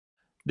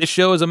This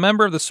show is a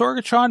member of the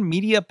Sorgatron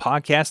Media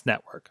Podcast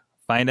Network.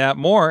 Find out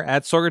more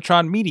at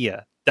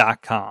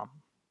sorgatronmedia.com.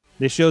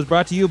 This show is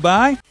brought to you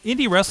by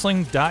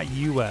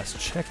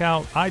IndyWrestling.us. Check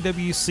out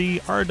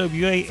IWC,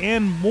 RWA,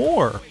 and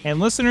more. And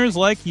listeners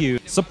like you,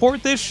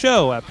 support this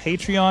show at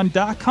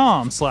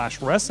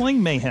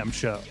patreon.com/Wrestling Mayhem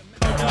Show.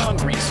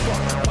 Hungry as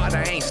fuck, but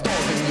I ain't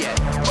starving yet.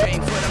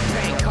 Chain for the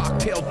pain,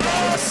 cocktail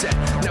dog set.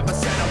 Never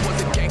said I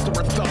was a gangster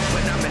or thug,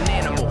 but I'm an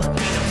animal.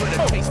 Peanut for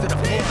the taste of the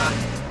blood.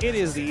 It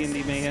is the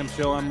Indy Mayhem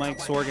Show. I'm Mike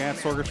Sorg at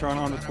Sorgatron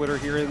on the Twitter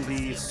here in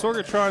the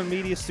Sorgatron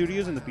Media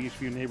Studios in the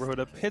Beachview neighborhood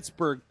of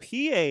Pittsburgh,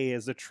 PA,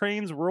 as the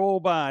trains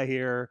roll by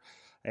here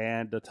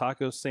and the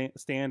taco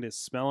stand is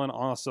smelling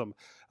awesome.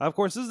 Of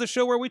course, this is the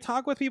show where we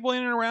talk with people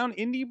in and around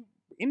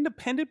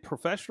independent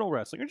professional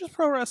wrestling or just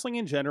pro wrestling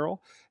in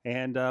general,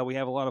 and we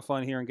have a lot of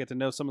fun here and get to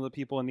know some of the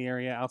people in the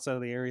area, outside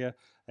of the area,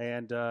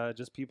 and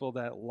just people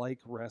that like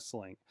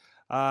wrestling.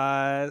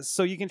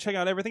 So you can check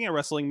out everything at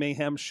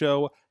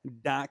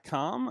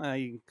WrestlingMayhemShow.com,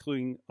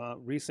 including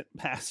recent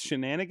past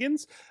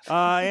shenanigans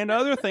and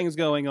other things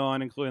going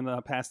on, including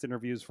the past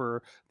interviews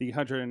for the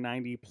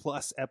 190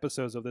 plus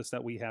episodes of this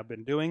that we have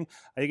been doing.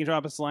 You can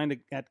drop us a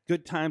line at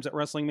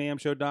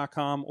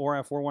goodtimes@WrestlingMayhemShow.com or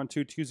at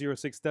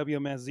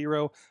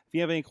 412-206-WMS0. If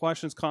you have any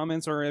questions,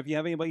 comments, or if you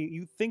have anybody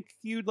you think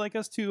you'd like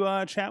us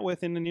to chat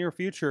with in the near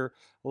future,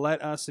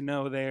 let us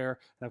know there.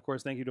 And of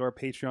course, thank you to our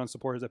Patreon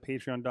supporters at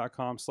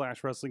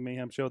patreon.com/Wrestling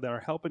Mayhem Show that are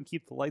helping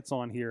keep the lights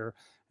on here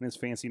in this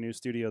fancy new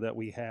studio that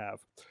we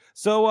have.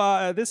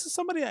 So this is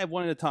somebody I've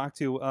wanted to talk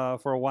to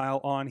for a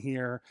while on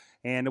here,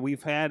 and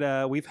we've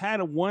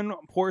had one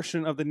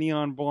portion of the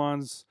Neon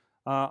Blondes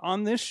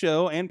on this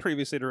show and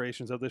previous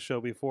iterations of this show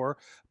before.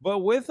 But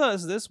with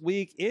us this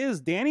week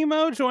is Dani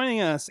Mo joining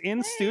us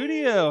in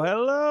studio.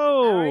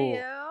 Hello. How are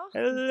you?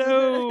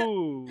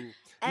 Hello.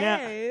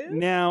 Hey.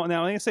 Now,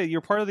 like I say,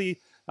 you're part of the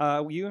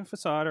you and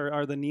Facade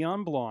are the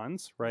Neon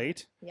Blondes,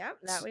 right? Yep,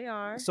 that we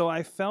are. So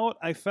I felt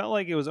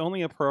like it was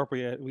only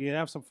appropriate. We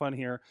have some fun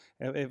here.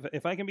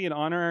 If I can be an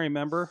honorary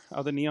member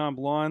of the Neon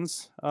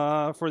Blondes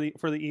for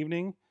the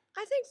evening.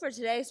 I think for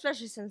today,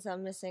 especially since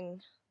I'm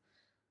missing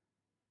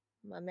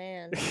my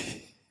man, so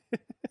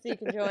you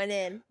can join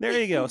in. There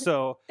you go.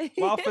 So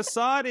while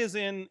Facade is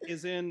in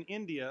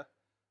India,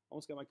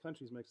 almost got my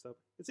countries mixed up.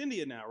 It's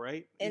India now,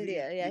 right?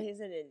 India,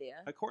 he's in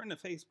India. According to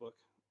Facebook.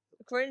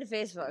 According to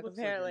Facebook,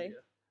 apparently. Like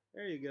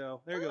there you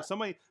go. There you go.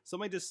 Somebody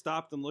just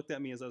stopped and looked at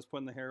me as I was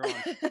putting the hair on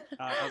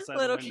outside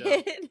Little the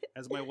window. kid.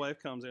 As my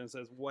wife comes in and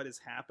says, "What is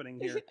happening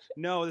here?"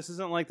 No, this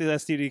isn't like the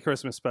STD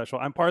Christmas special.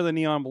 I'm part of the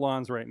Neon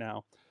Blondes right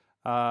now,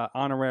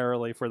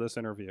 honorarily for this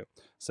interview.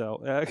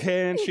 So,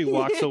 and she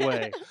walks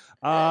away.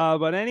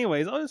 But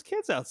anyways, there's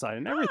kids outside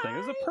and everything.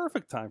 It's a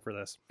perfect time for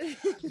this.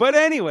 But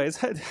anyways,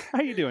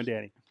 how you doing,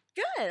 Dani?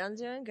 Good, I'm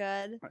doing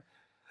good.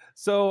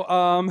 So,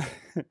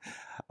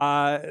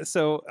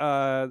 so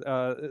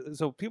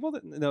people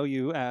that know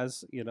you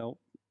as,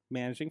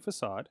 managing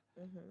Facade,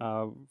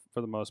 for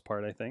the most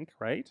part, I think,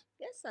 right?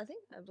 Yes, I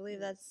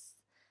believe that's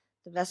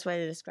the best way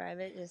to describe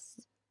it.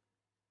 Just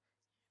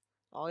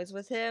always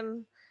with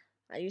him.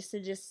 I used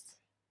to just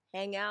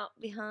hang out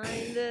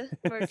behind the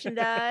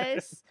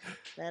merchandise.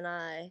 Then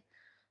I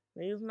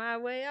moved my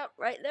way up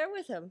right there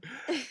with him.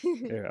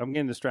 Here, I'm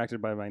getting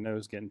distracted by my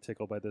nose getting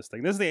tickled by this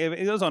thing.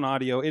 It goes on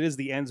audio. It is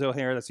the Enzo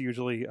hair that's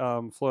usually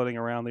floating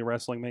around the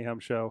Wrestling Mayhem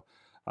Show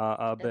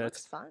a bit. It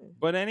looks fun.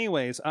 But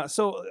anyways,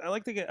 so I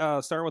like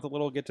to start with a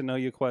little get to know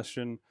you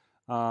question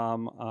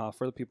for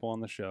the people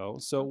on the show.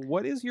 So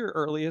what is your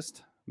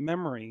earliest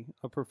memory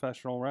of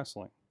professional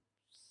wrestling?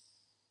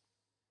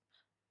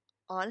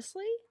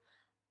 Honestly,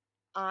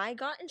 I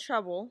got in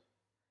trouble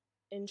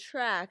in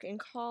track in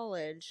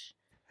college.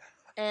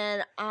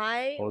 And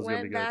I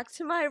went back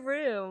to my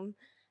room,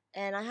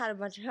 and I had a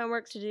bunch of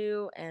homework to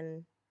do,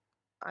 and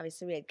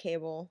obviously we had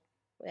cable,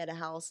 we had a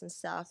house and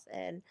stuff,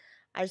 and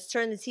I just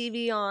turned the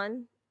TV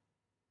on,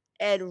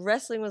 and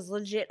wrestling was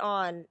legit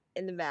on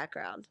in the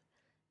background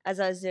as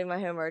I was doing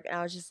my homework, and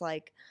I was just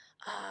like,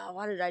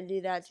 why did I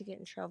do that to get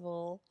in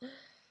trouble?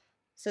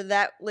 So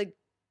that,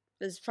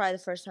 was probably the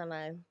first time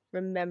I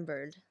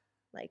remembered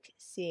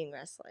seeing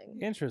wrestling.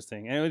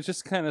 Interesting. And it was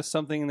just kind of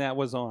something that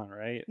was on,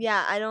 right?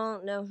 Yeah, I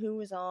don't know who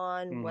was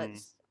on,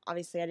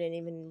 obviously I didn't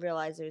even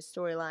realize there was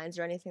storylines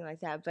or anything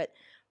like that, but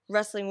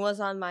wrestling was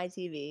on my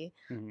TV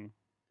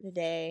the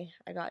day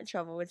I got in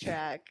trouble with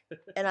track,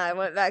 and I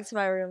went back to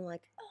my room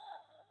like,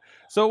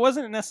 So it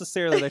wasn't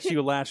necessarily that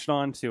you latched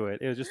onto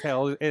it. It was just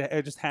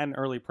it just had an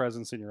early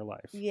presence in your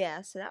life.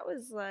 Yeah, so that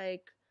was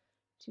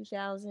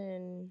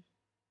 2010.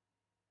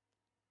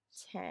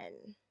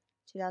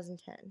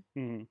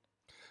 Mm-hmm.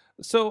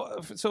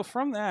 So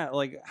from that,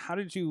 how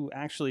did you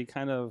actually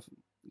kind of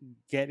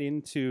get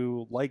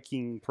into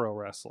liking pro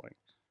wrestling?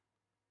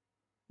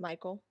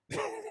 Michael.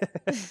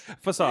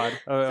 Facade.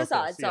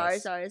 Facade.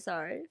 Course,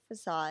 Sorry.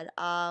 Facade.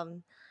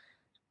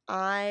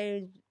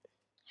 I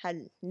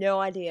had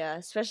no idea,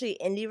 especially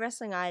indie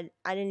wrestling. I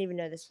didn't even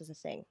know this was a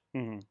thing.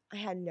 I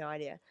had no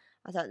idea.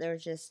 I thought there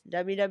was just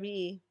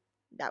WWE.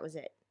 That was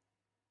it.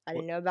 I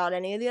didn't know about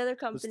any of the other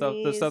companies.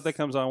 The stuff that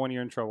comes on when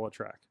you're in trouble at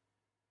track.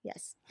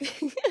 Yes.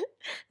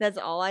 That's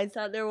all I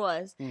thought there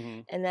was.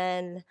 Mm-hmm. And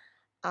then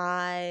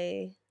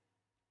I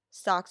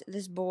stalked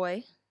this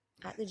boy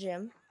at the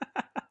gym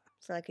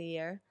for like a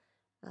year.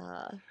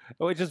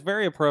 Which is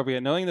very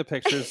appropriate. Knowing the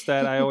pictures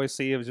that I always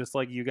see of just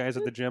like you guys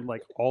at the gym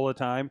like all the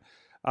time,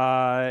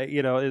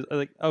 you know, is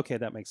like, okay,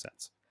 that makes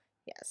sense.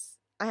 Yes.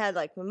 I had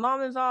like my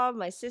mom involved,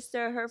 my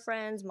sister, her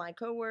friends, my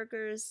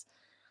coworkers,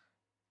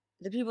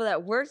 the people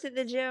that worked at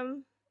the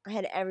gym. I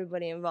had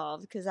everybody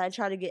involved because I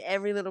tried to get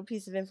every little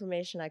piece of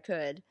information I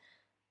could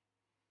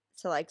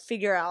to like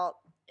figure out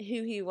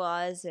who he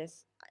was, if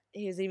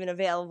he was even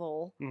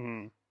available.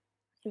 Mm-hmm.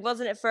 He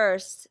wasn't at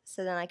first,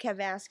 so then I kept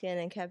asking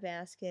and kept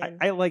asking.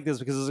 I like this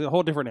because it's a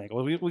whole different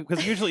angle.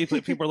 Because usually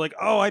people are like,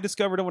 "Oh, I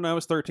discovered it when I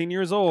was 13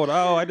 years old.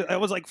 Oh, I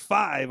was like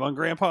 5 on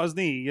Grandpa's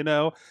knee," you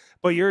know.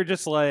 But you're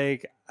just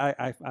like,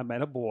 I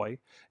met a boy,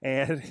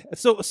 and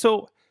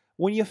so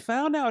when you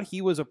found out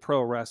he was a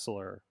pro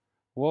wrestler,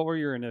 what were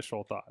your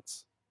initial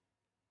thoughts?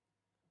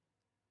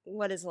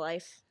 What is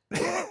life?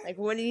 Like,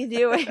 what are you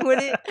doing?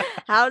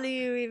 How do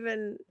you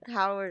even?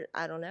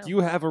 I don't know. Do you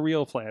have a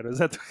real plan? Is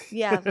that?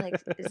 Yeah, like,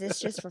 is this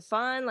just for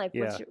fun? Like,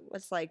 yeah.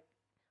 what's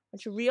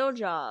your real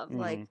job? Mm-hmm.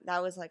 Like,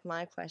 that was like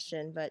my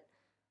question. But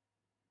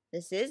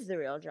this is the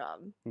real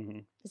job. Mm-hmm.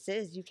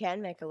 You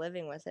can make a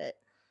living with it.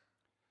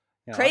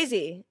 Yeah.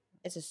 Crazy.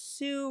 It's a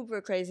super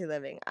crazy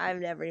living. I've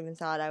never even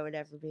thought I would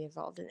ever be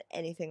involved in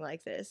anything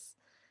like this.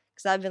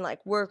 Because I've been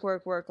like work,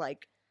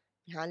 like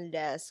behind the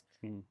desk,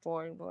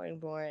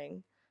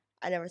 boring.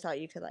 I never thought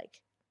you could like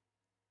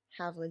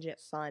have legit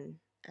fun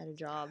at a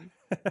job.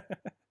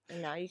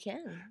 And now you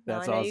can.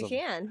 That's now I know awesome. you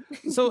can.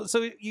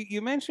 So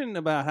you mentioned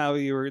about how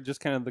you were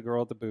just kind of the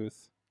girl at the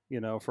booth,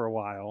 you know, for a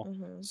while.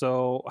 Mm-hmm.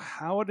 So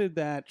how did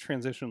that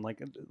transition?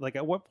 Like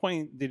at what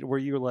point were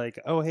you like,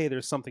 oh, hey,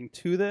 there's something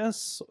to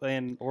this,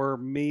 or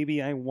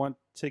maybe I want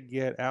to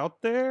get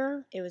out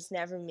there? It was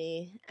never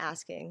me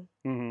asking.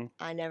 Mm-hmm.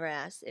 I never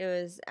asked. It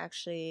was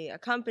actually a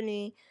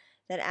company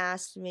that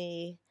asked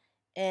me,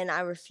 and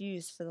I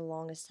refused for the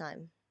longest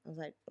time. I was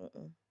like,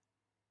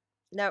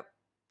 nope,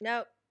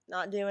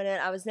 not doing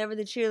it. I was never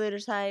the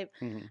cheerleader type.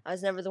 Mm-hmm. I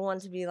was never the one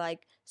to be like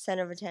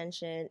center of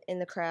attention in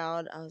the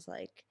crowd. I was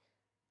like,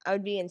 I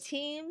would be in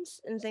teams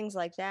and things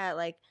like that.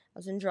 Like, I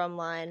was in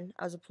drumline.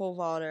 I was a pole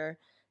vaulter.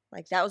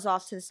 Like, that was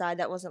off to the side.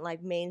 That wasn't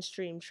like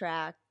mainstream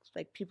track.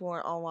 Like, people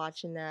weren't all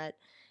watching that.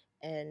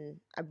 And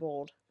I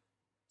bowled.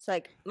 It's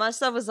like, my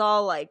stuff was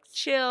all like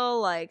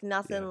chill, like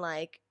nothing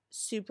like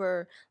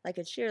super like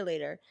a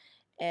cheerleader.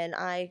 And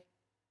I,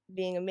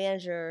 being a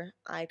manager,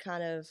 I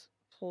kind of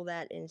pull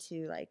that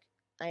into like,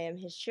 I am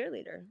his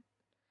cheerleader.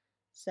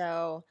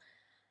 So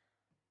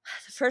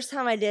the first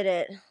time I did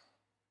it,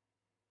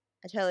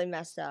 I totally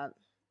messed up.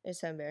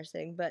 It's so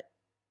embarrassing, but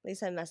at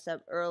least I messed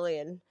up early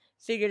and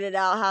figured it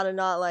out how to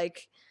not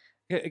like.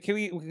 Can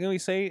we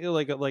say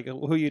like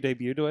who you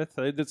debuted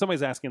with?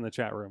 Somebody's asking in the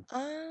chat room.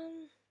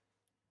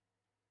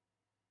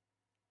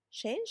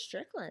 Shane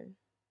Strickland.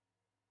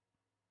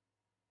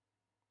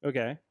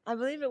 Okay. I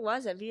believe it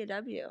was at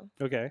VW.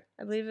 Okay.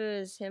 I believe it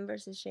was him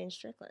versus Shane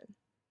Strickland.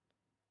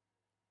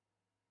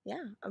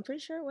 Yeah, I'm pretty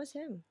sure it was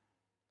him.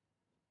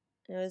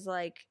 It was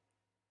like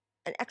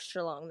an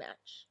extra long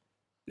match.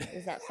 It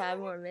was that 5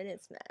 more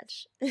minutes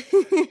match.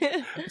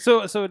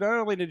 So not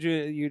only did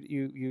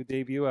you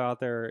debut out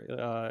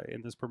there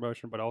in this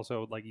promotion, but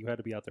also like you had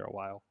to be out there a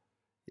while.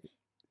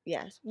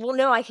 Yes. Well,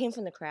 no, I came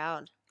from the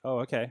crowd. Oh,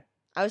 okay.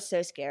 I was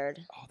so scared.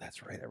 Oh,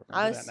 that's right.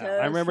 I remember that now.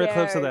 I remember scared.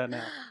 clips of that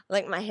now.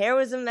 Like, my hair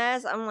was a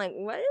mess. I'm like,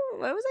 what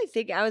was I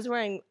thinking?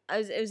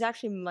 It was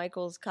actually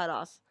Michael's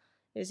cutoff.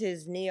 It was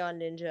his Neon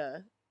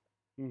Ninja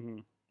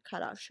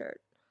cutoff shirt.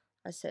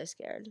 I was so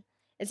scared.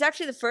 It's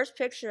actually the first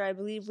picture I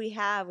believe we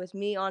have with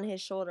me on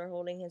his shoulder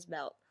holding his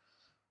belt.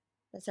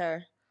 That's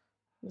our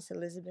Miss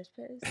Elizabeth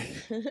pose.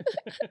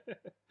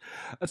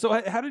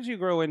 So how did you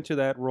grow into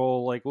that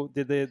role? Like,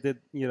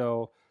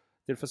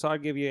 did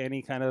Facade give you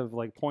any kind of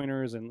like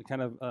pointers and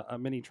kind of a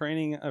mini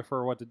training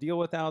for what to deal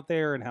with out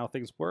there and how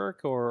things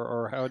work,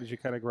 or how did you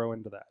kind of grow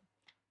into that?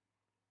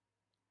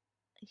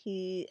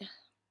 He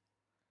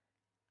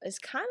is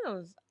kind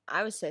of.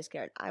 I was so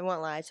scared. I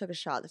won't lie. I took a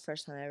shot the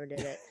first time I ever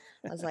did it.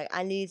 I was like,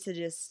 I need to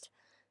just.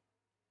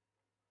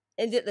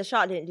 The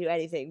shot didn't do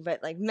anything,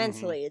 but like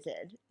mentally it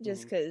did,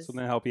 just because. So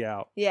then help you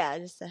out. Yeah,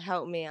 just to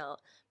help me out.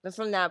 But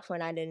from that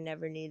point, I didn't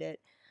ever need it.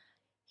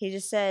 He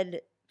just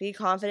said, "Be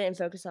confident and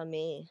focus on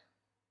me,"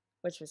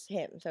 which was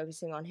him,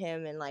 focusing on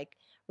him and like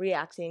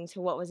reacting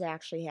to what was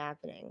actually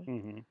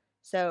happening.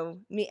 So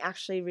me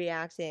actually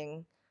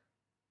reacting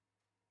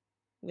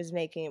was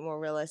making it more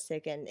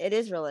realistic, and it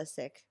is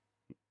realistic.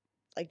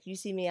 Like, you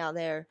see me out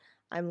there,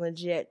 I'm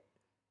legit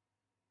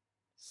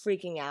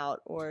freaking out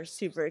or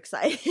super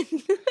excited.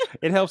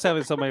 It helps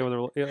having somebody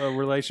with a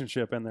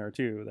relationship in there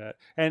too. That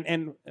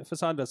and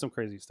Facade does some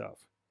crazy stuff.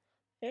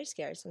 Very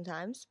scary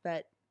sometimes,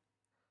 but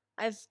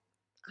I've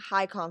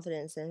high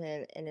confidence in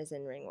him and his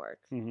in-ring work.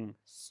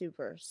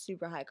 Super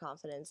high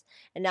confidence.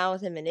 And now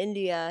with him in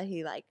India,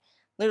 he like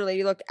literally,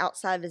 you look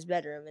outside of his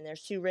bedroom, and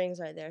there's 2 rings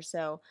right there.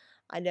 So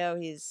I know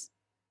he's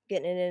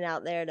getting in and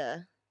out there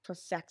to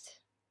perfect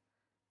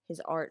his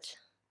art.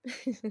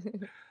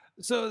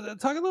 So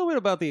talk a little bit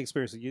about the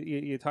experience.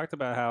 You talked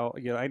about how,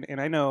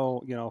 I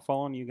know,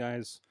 following you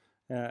guys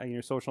and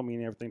your social media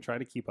and everything, trying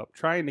to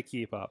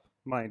keep up,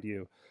 mind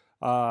you.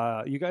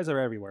 You guys are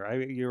everywhere. I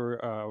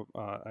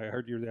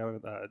heard you're down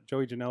at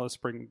Joey Janela's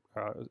spring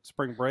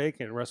break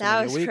and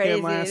WrestleMania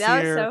weekend last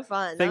year. That was so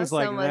fun. Things that was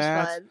like so much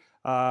that.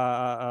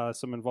 fun.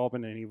 Some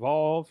involvement in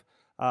Evolve,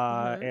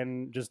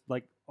 and just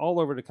like all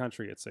over the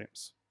country, it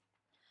seems.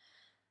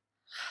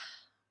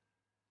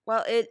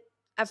 Well,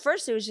 at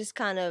first it was just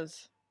kind of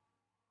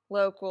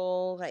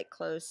local, like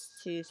close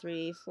to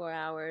 3, 4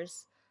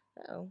 hours.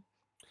 So.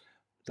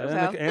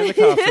 And the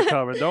cops are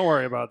coming. Don't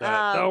worry about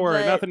that. Don't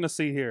worry. Nothing to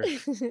see here.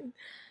 But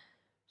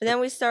then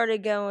we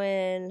started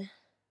going.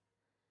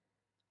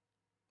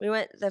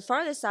 The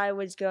farthest I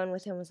was going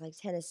with him was like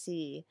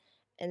Tennessee.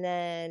 And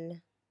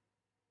then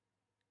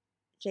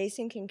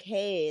Jason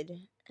Kincaid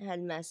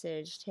had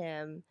messaged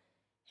him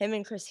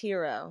and Chris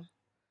Hero.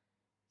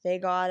 They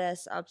got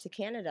us up to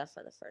Canada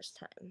for the first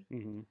time.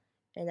 Mm-hmm.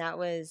 And that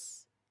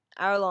was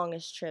our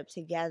longest trip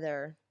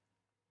together.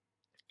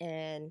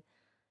 And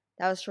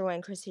that was for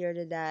when Chris Hero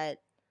did the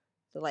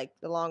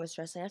longest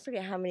wrestling. I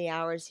forget how many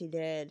hours he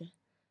did,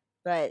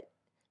 but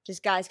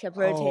just guys kept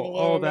rotating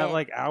in. Oh, that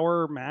like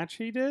hour match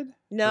he did?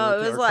 No,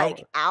 it was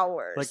like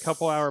hours. Like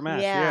couple-hour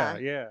match.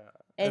 Yeah.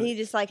 And he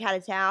just like had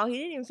a towel. He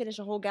didn't even finish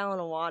a whole gallon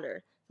of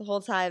water the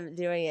whole time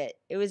doing it.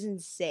 It was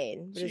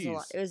insane. But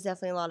it was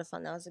definitely a lot of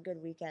fun. That was a good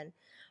weekend.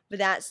 But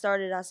that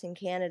started us in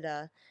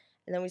Canada,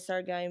 and then we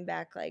started going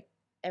back like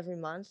every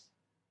month,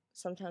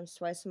 sometimes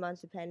twice a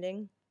month,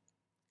 depending.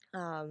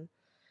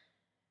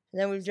 And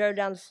then we drove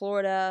down to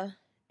Florida,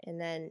 and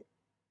then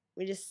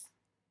I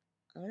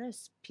don't know,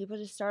 people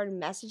just started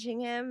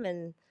messaging him,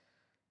 and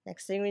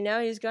next thing we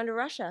know, he was going to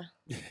Russia.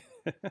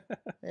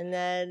 And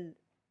then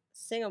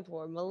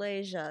Singapore,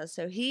 Malaysia.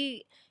 So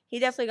he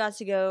definitely got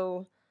to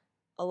go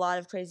a lot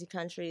of crazy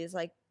countries.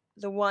 Like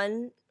the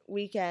one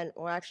weekend,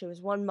 or actually it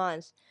was 1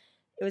 month,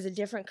 it was a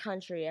different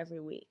country every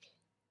week.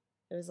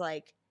 It was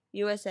like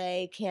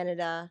USA,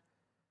 Canada,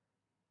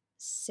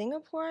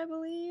 Singapore, I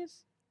believe,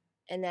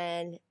 and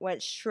then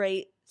went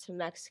straight to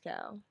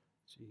Mexico.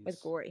 Jeez.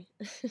 With Gory.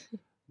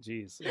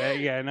 Jeez.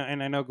 Yeah,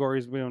 and I know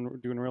Gory's been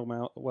doing real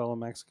well in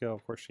Mexico.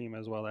 Of course, Shima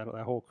as well. That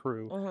whole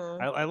crew.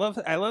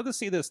 Mm-hmm. I love to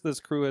see this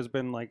crew has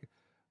been like,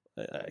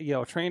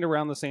 trained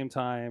around the same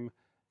time,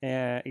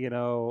 and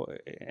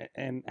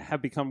and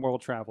have become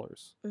world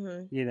travelers.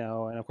 Mm-hmm.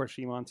 And of course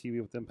Shima on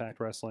TV with Impact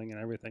Wrestling and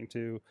everything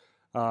too.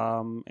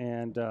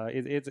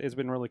 It's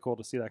been really cool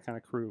to see that kind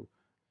of crew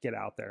get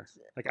out there,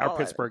 like our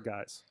Pittsburgh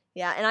guys.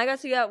 Yeah, and I got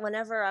to go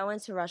whenever I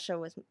went to Russia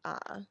with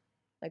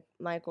like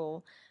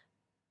Michael.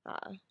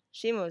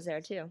 Shima was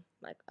there too,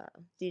 like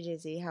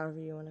DJZ, however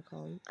you want to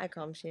call him. I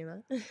call him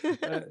Shima.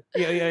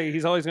 Yeah,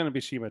 he's always going to be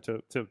Shima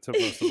to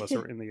most of us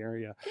in the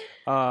area.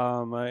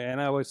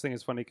 And I always think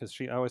it's funny because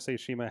I always say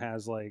Shima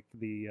has like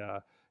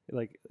the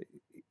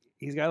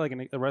he's got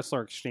like a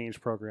wrestler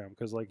exchange program,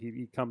 because like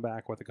he'd come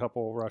back with a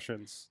couple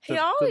Russians.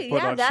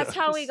 That's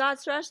how we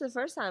got to Russia the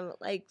first time,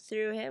 like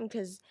through him,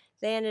 because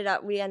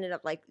we ended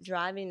up like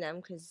driving them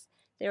because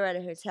they were at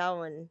a hotel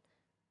when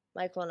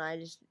Michael and I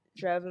just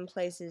drove in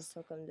places,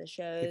 took them to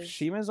shows. If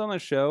Shima's on the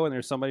show and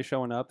there's somebody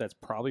showing up that's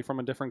probably from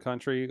a different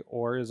country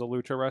or is a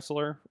lucha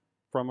wrestler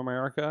from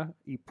America,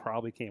 he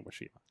probably came with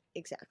Shima.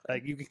 Exactly.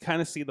 Like you can kind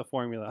of see the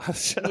formula.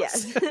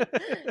 Yes.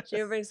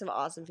 Shima brings some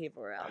awesome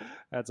people around.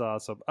 That's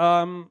awesome.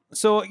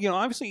 So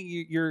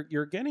obviously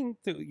you're getting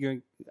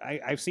to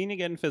I've seen you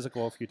getting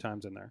physical a few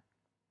times in there.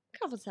 A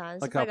couple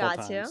times. I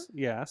got to.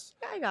 Yes.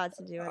 I got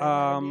to do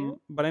it.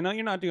 But I know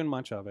you're not doing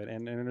much of it,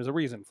 and there's a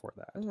reason for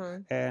that.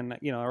 Mm-hmm. And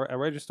I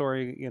read your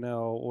story,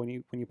 when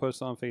you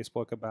posted on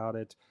Facebook about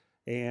it,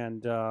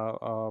 and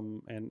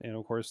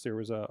of course there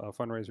was a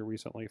fundraiser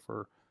recently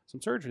for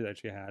some surgery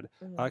that you had.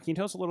 Mm-hmm. Can you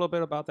tell us a little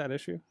bit about that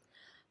issue?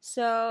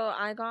 So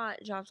I got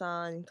dropped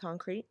on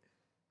concrete,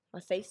 my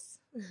face.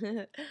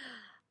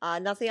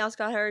 Nothing else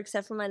got hurt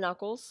except for my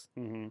knuckles.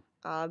 Mm-hmm.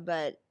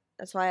 But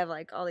that's why I have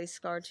like all these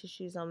scar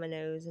tissues on my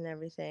nose and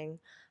everything.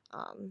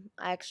 I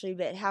actually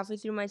bit halfway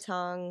through my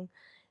tongue.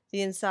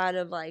 The inside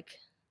of like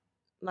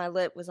my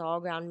lip was all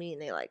ground meat,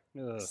 and they like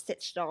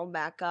stitched it all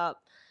back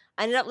up.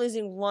 I ended up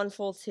losing 1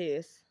 full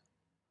tooth.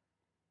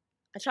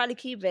 I tried to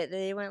keep it.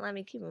 They wouldn't let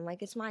me keep it. I'm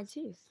like, it's my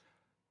tooth.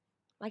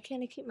 Why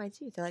can't I keep my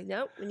tooth? They're like,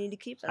 nope, we need to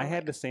keep it. I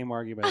had the same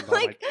argument about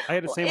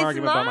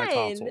about my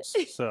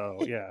tonsils. So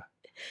yeah.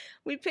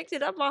 We picked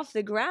it up off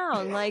the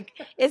ground. Like,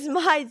 it's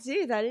my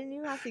tooth. I didn't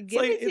even have to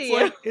give it to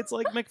you. It's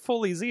like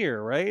McFoley's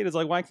ear, right? It's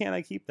like, why can't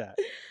I keep that?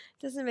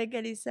 Doesn't make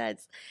any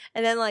sense.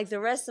 And then, like, the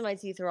rest of my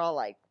teeth are all,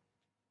 like,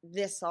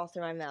 this all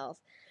through my mouth.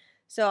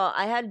 So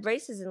I had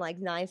braces in, like,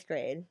 9th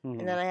grade. Mm-hmm.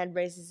 And then I had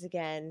braces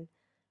again.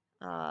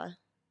 I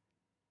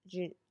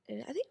think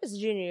it was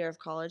junior year of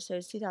college. So it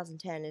was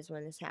 2010 is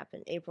when this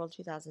happened. April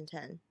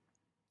 2010.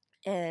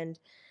 And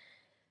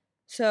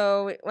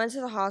so we went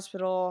to the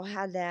hospital,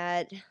 had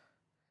that.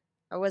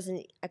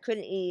 I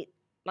couldn't eat.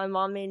 My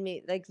mom made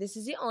me, like, this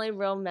is the only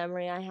real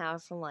memory I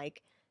have from,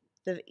 like,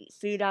 the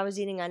food I was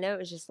eating. I know it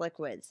was just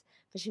liquids,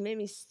 but she made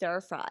me stir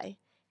fry,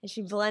 and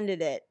she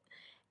blended it,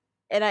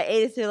 and I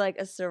ate it through, like,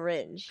 a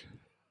syringe.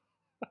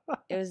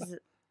 It was,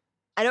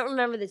 I don't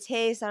remember the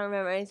taste, I don't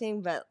remember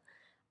anything, but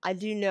I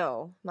do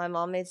know my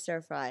mom made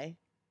stir fry,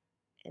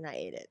 and I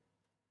ate it.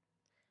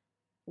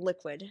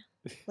 Liquid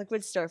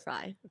stir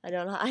fry.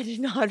 I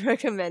did not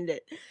recommend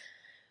it.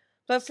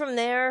 But from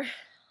there,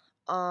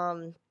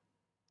 I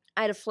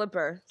had a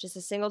flipper, just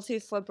a single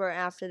tooth flipper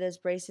after those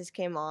braces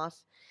came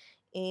off,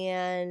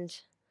 and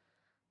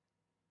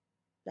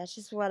that's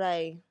just what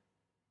I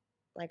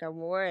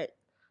wore it.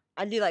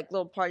 I do like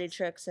little party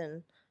tricks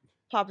and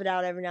pop it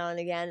out every now and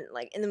again,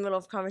 like in the middle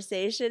of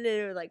conversation.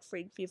 It would like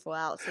freak people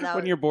out. So that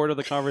when you're bored of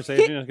the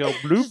conversation, just go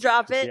bloop, just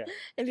drop it,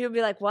 and people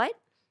be like, "What?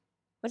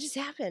 What just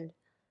happened?"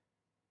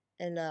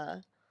 And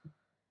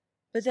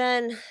but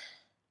then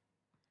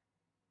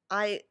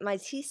my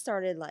teeth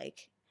started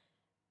like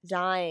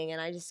dying, and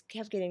I just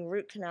kept getting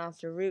root canal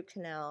after root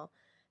canal,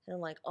 and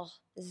I'm like, oh,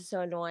 this is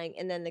so annoying.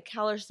 And then the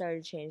color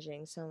started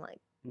changing, so I'm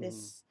like,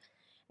 this,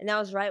 and that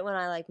was right when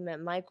I like met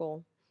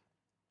Michael,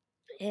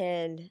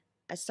 and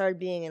I started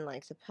being in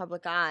like the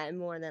public eye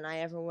more than I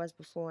ever was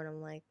before, and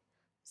I'm like,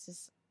 this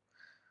is,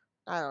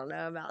 I don't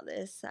know about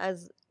this. I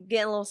was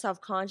getting a little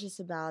self-conscious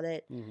about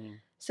it.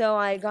 So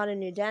I got a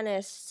new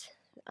dentist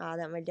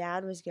that my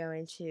dad was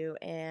going to,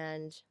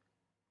 and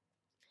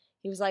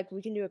he was like,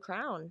 we can do a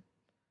crown.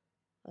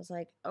 I was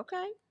like,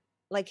 okay.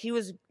 Like, he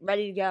was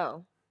ready to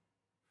go.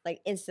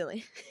 Like,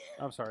 instantly.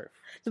 I'm sorry.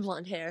 The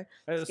blonde hair.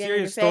 It's a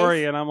serious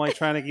story, and I'm like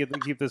trying to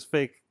keep this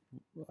fake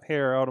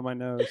hair out of my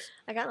nose.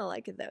 I kind of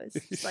like it, though.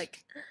 It's just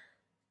like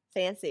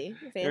fancy.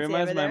 It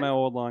reminds me of my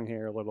old long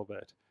hair a little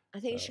bit.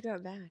 I think you should grow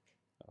it back.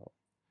 Oh.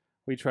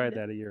 We tried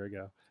that a year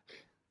ago.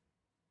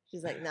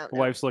 She's like, no.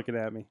 Wife's looking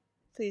at me.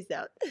 Please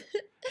don't.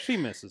 She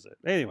misses it.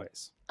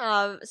 Anyways.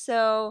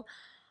 So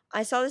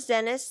I saw this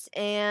dentist,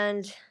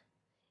 and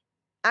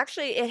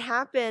actually it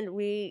happened.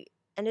 We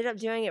ended up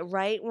doing it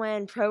right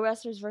when Pro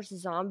Wrestlers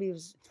vs.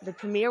 Zombies, the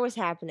premiere was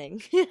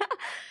happening.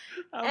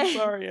 I'm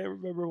sorry. I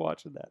remember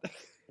watching that.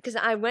 Because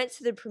I went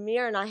to the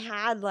premiere, and I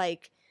had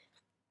like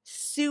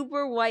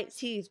super white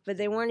teeth, but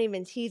they weren't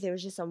even teeth. It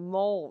was just a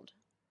mold,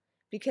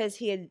 because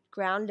he had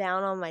ground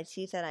down on my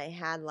teeth that I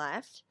had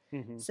left,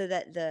 so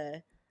that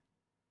the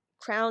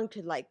crown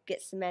could like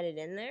get cemented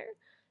in there.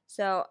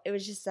 So it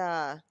was just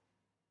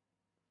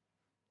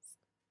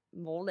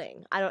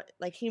molding. I don't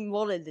like, he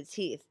molded the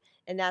teeth,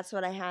 and that's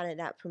what I had at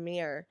that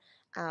premiere.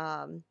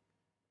 And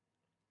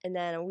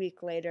then a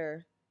week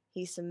later,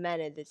 he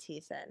cemented the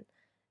teeth in,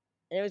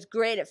 and it was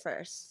great at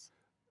first.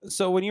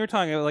 So when you were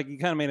talking, like, you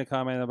kind of made a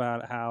comment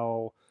about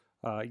how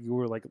you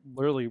were like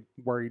literally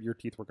worried your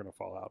teeth were going to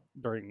fall out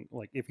during,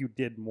 like, if you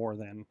did more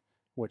than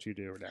what you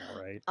do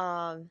now, right?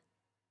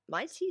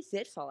 My teeth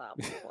did fall out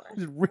before.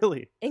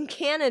 Really? In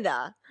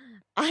Canada.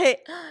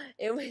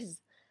 It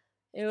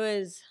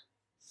was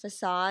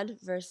Facade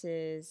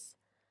versus,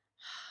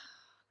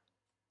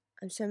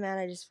 I'm so mad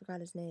I just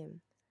forgot his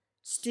name.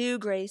 Stu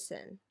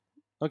Grayson.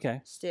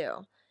 Okay.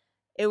 Stu.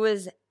 It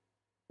was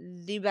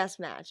the best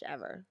match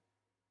ever.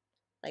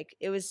 Like,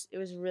 it was a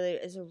really,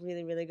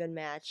 really good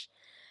match.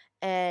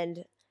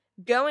 And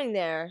going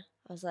there,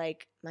 I was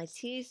like, my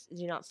teeth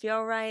do not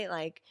feel right.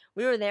 Like,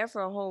 we were there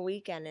for a whole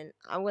weekend, and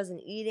I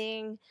wasn't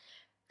eating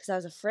because I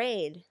was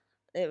afraid.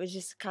 It was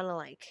just kind of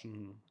like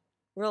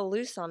real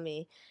loose on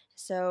me.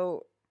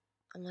 So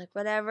I'm like,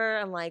 whatever.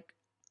 I'm like,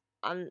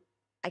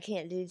 I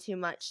can't do too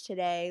much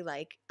today.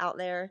 Like, out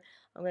there,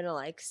 I'm gonna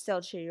like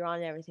still cheer you on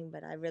and everything,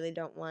 but I really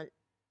don't want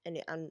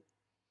any. I'm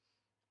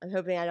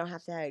hoping I don't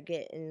have to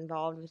get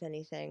involved with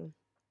anything.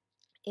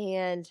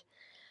 And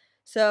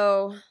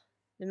so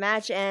the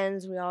match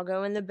ends, we all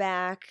go in the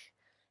back,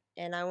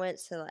 and I went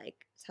to like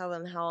tell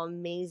them how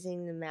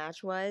amazing the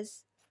match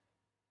was,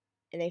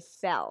 and they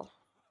fell.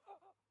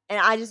 And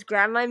I just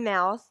grabbed my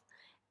mouth,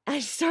 and I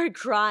just started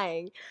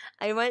crying.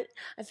 I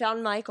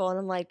found Michael, and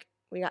I'm like,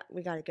 we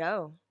got to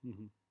go.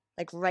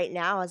 Like, right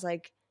now. I was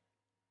like,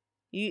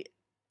 I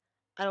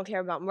don't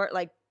care about merch,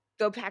 like,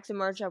 go pack the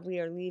merch up, we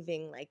are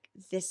leaving like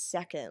this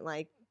second,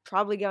 like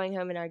probably going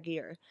home in our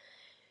gear.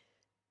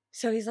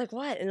 So he's like,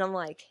 what? And I'm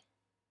like,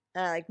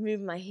 I like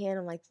moved my hand.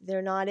 I'm like,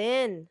 they're not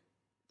in.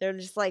 They're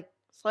just like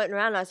floating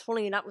around. I was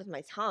holding it up with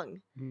my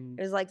tongue.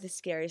 It was like the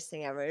scariest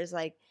thing ever. It was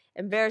like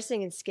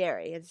embarrassing and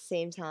scary at the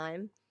same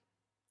time.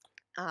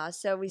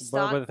 So we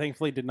stopped. But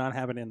thankfully did not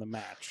happen in the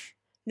match.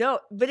 No,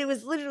 but it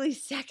was literally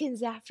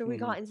seconds after we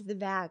got into the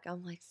back.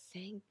 I'm like,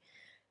 thank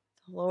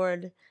the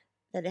Lord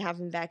that it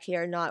happened back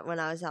here, not when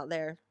I was out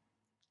there.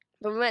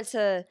 But we went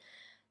to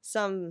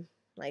some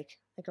like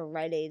a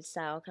Rite Aid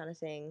style kind of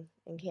thing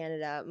in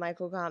Canada.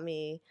 Michael got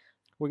me.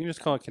 We can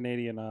just call it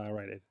Canadian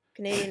Rite Aid.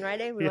 Canadian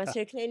Rite Aid. We went to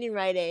a Canadian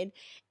Rite Aid,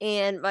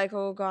 and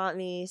Michael got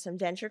me some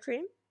denture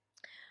cream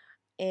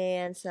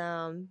and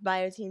some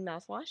Biotine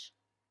mouthwash.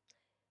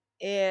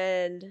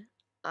 And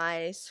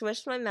I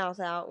swished my mouth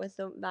out with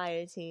the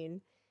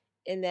Biotine,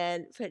 and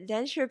then put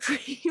denture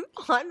cream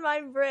on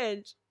my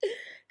bridge.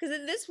 Because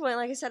at this point,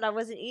 like I said, I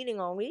wasn't eating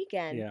all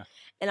weekend. Yeah.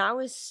 And I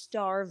was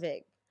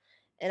starving.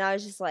 And I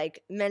was just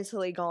like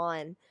mentally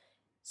gone.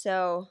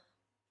 So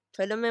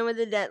put them in with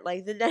the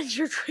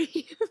denture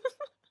cream.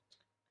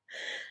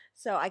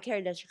 So I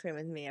carried denture cream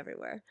with me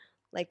everywhere.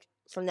 Like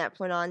from that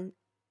point on,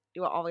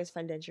 you will always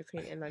find denture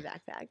cream in my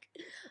backpack.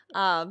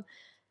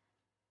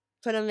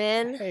 Put them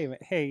in.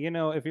 Hey, you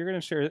know, if you're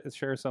gonna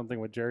share something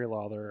with Jerry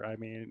Lawler, I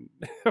mean,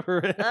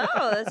 oh,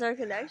 that's our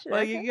connection.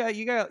 Well, okay.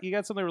 you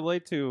got something to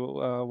relate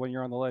to when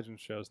you're on the Legend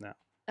shows now.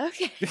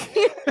 Okay,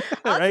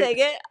 I'll take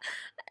it.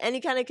 Any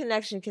kind of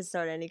connection can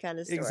start any kind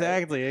of story.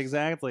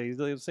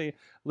 Exactly. Say,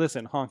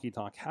 listen, honky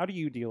tonk, how do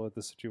you deal with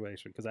the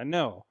situation? Because I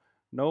know,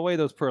 no way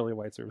those pearly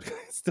whites are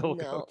still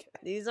no. Okay.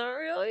 These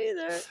aren't real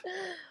either.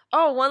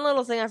 Oh, one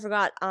little thing I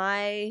forgot.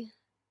 I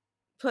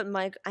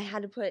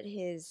had to put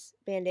his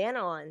bandana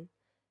on.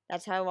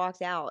 That's how I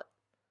walked out,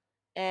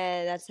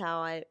 and that's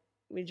how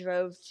we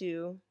drove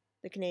to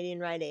the Canadian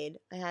Rite Aid.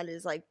 I had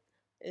his I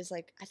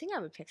think I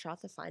have a picture. I'll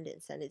have to find it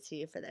and send it to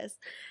you for this.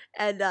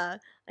 And I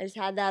just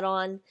had that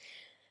on.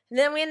 And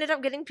then we ended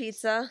up getting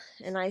pizza,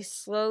 and I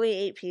slowly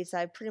ate pizza.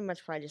 I pretty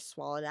much probably just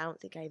swallowed it. I don't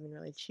think I even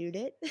really chewed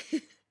it.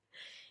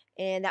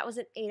 And that was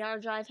an 8-hour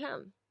drive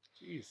home.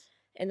 Jeez.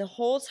 And the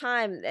whole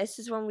time, this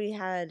is when we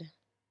had,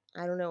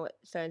 I don't know what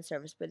phone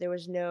service, but we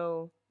had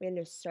no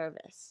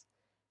service.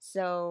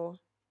 So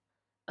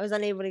I was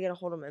unable to get a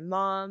hold of my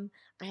mom.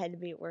 I had to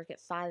be at work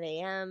at 5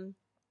 a.m.,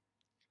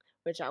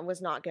 which I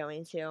was not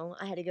going to.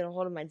 I had to get a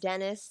hold of my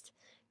dentist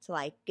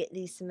to get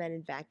these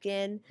cemented back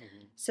in.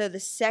 Mm-hmm. So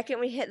the second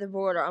we hit the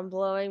border, I'm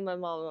blowing my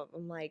mom up.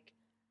 I'm like,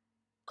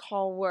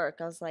 call work.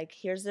 I was like,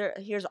 here's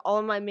all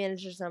of my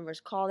manager's numbers.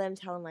 Call them,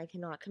 tell them I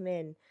cannot come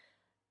in.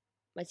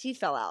 My teeth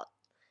fell out.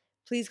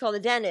 Please call the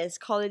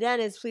dentist. Call the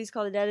dentist. Please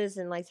call the dentist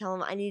and tell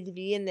them I need to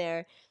be in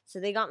there. So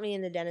they got me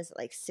in the dentist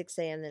at 6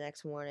 a.m. the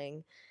next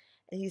morning,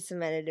 and he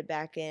cemented it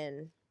back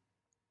in.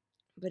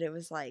 But it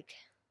was and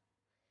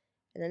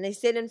then they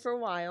stayed in for a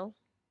while.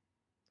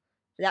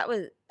 That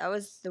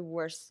was the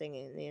worst thing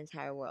in the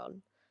entire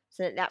world.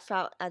 So at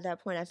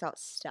that point I felt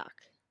stuck.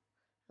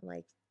 I'm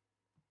like,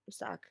 I'm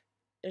stuck.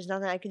 There's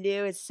nothing I can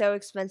do. It's so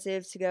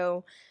expensive to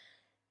go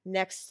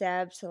next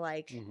step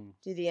to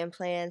do the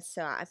implants.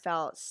 So I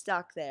felt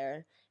stuck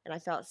there, and I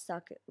felt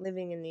stuck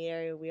living in the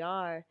area we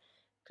are,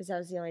 because that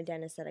was the only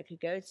dentist that I could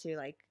go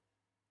to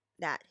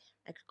that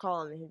I could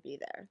call him and he'd be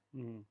there.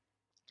 Mm-hmm.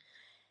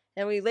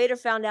 And we later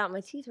found out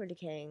my teeth were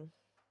decaying,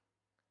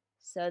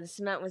 so the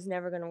cement was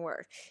never going to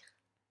work.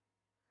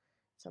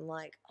 So I'm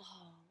like, oh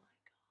my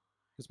god!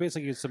 It's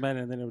basically you cement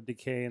and then it would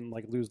decay and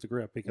lose the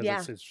grip because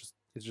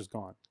it's just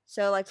gone.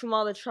 So from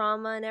all the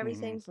trauma and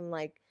everything, mm-hmm.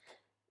 from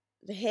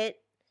the hit,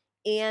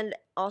 and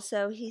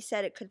also he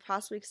said it could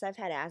possibly, because I've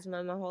had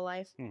asthma my whole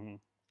life, mm-hmm.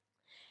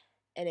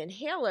 and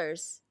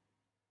inhalers,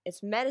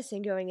 it's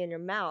medicine going in your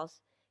mouth.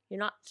 You're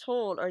not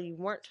told, or you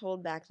weren't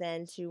told back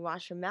then, to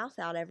wash your mouth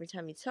out every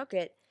time you took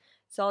it.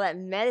 So all that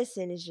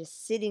medicine is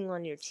just sitting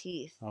on your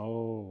teeth.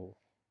 Oh.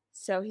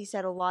 So he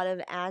said a lot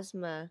of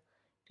asthma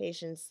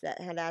patients that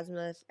had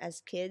asthma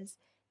as kids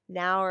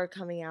now are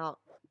coming out,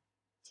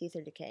 teeth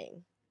are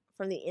decaying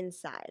from the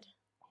inside.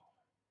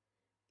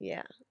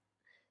 Yeah.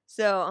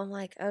 So I'm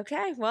like,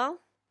 okay, well,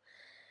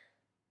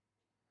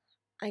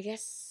 I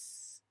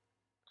guess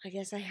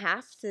I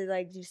have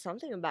to do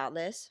something about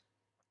this.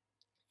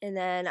 And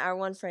then our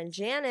one friend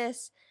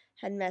Janice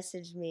had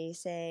messaged me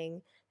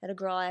saying that a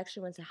girl I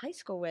actually went to high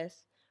school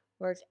with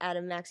worked at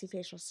a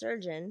maxillofacial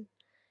surgeon,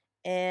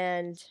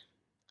 and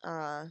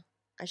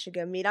I should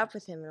go meet up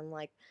with him. And I'm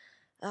like,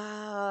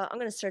 I'm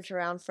going to search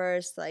around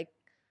first.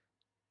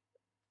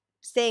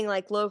 Staying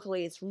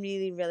locally, it's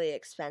really, really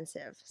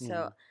expensive. Mm.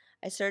 So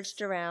I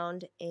searched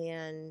around,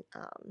 and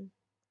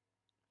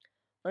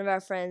one of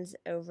our friends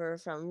over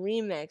from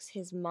Remix,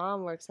 his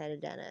mom works at a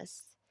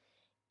dentist.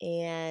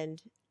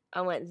 And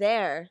I went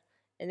there,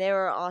 and they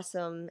were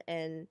awesome.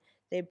 And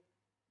they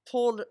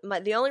told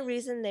the only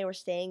reason they were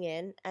staying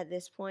in at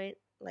this point,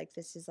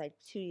 this is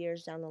 2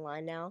 years down the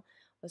line now,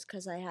 was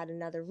because I had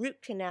another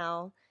root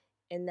canal,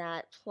 and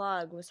that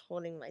plug was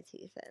holding my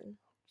teeth in.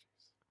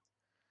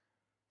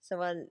 So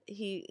when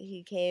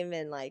he came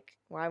in,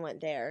 where I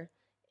went there,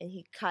 and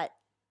he cut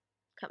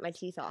my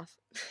teeth off,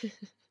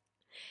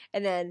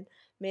 and then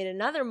made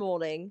another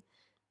molding,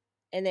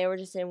 and they were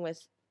just in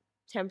with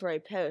temporary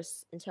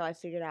posts until I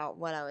figured out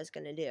what I was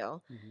going to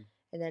do. Mm-hmm.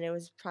 And then it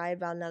was probably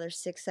about another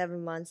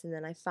 6-7 months, and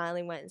then I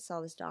finally went and saw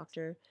this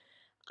doctor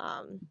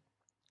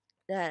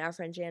that our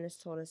friend Janice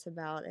told us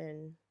about,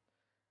 and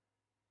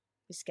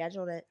we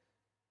scheduled it.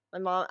 My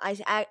mom,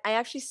 I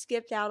actually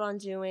skipped out on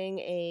doing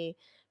a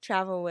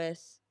travel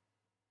with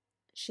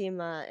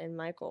Shima and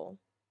Michael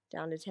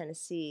down to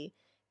Tennessee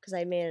because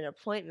I made an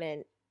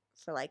appointment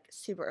for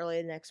super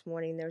early the next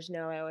morning. There's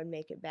no way I would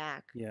make it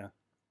back. Yeah.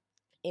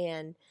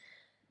 And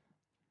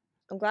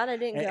I'm glad I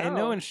didn't go. And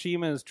knowing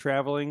Shima's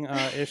traveling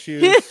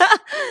issues,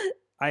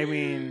 I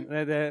mean,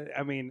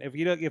 if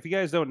you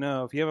guys don't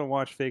know, if you haven't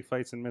watched Fake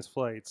Fights and Missed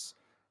Flights,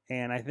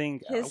 And I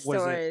think his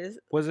stories.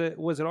 Was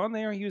it on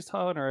there? He was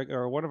telling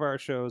or one of our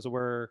shows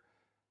where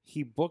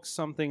he booked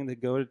something to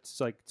go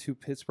to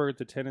Pittsburgh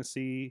to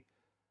Tennessee,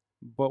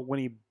 but when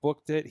he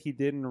booked it, he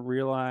didn't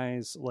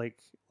realize like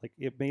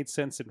it made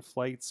sense in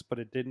flights, but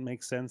it didn't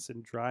make sense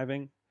in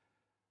driving.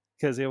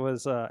 Because it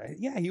was,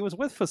 he was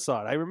with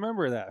Facade. I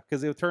remember that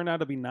because it turned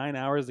out to be 9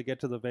 hours to get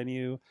to the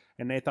venue,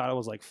 and they thought it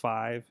was like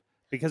 5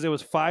 because it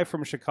was 5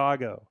 from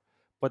Chicago,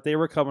 but they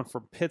were coming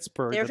from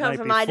Pittsburgh. They were coming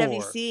from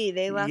IWC.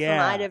 They left from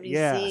IWC.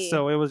 Yeah,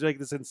 so it was like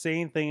this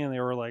insane thing, and they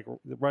were like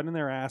running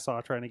their ass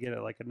off trying to get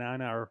it like a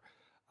 9-hour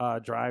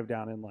drive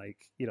down, and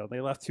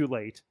they left too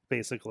late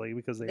basically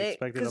because they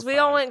expected. Because we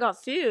all went and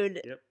got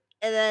food,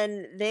 and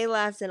then they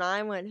left, and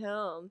I went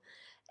home,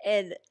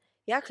 and.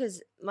 Yeah,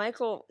 because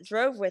Michael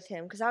drove with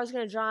him because I was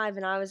going to drive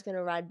and I was going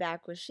to ride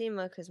back with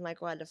Shima because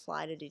Michael had to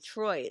fly to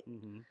Detroit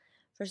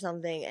for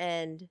something.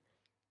 And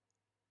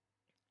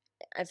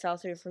I fell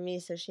through for me,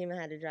 so Shima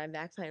had to drive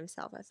back by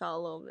himself. I felt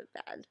a little bit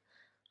bad.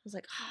 I was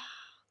like,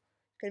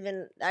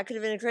 that could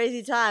have been a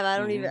crazy time. I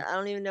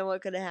don't even know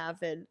what could have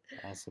happened.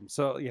 Awesome.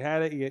 So you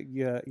had it.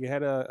 You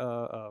had I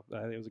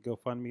think it was a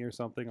GoFundMe or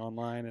something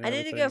online. And I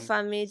did a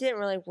GoFundMe. It didn't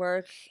really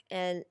work,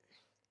 and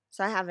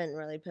so I haven't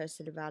really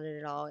posted about it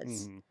at all.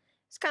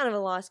 It's kind of a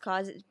lost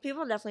cause.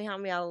 People definitely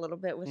helped me out a little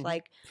bit with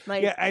my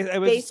I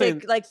was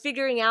basic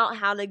figuring out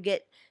how to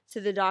get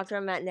to the doctor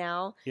I'm at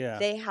now. Yeah,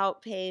 they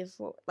helped pay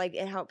for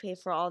it helped pay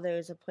for all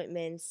those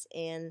appointments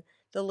and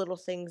the little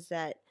things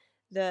that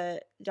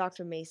the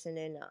Dr. Mason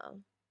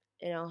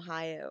in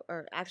Ohio,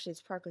 or actually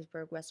it's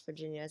Parkersburg, West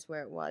Virginia is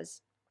where it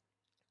was.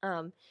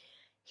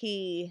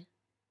 He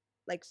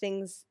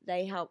things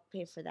they helped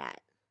pay for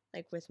that,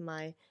 with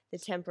the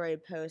temporary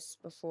posts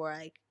before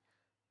I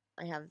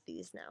have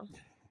these now.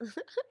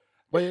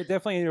 But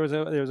definitely there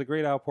was a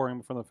great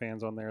outpouring from the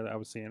fans on there that I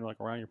was seeing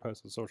around your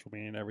posts on social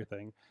media and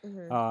everything.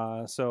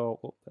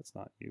 So that's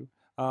not you.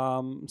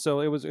 So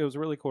it was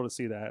really cool to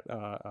see that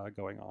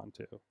going on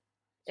too. So.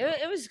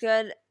 It was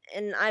good,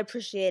 and I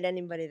appreciate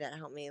anybody that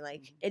helped me.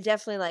 It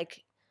definitely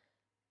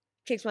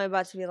kicked my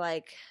butt to be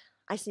I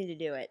just need to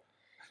do it.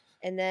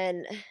 And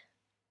then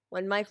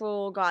when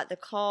Michael got the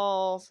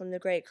call from the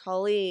Great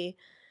Khali,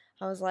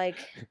 I was like,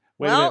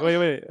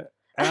 wait.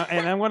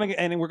 And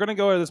we're gonna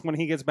go over this when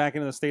he gets back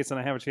into the States and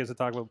I have a chance to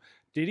talk about him.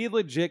 Did he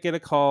legit get a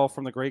call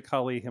from the Great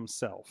Khali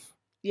himself?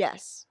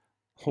 Yes.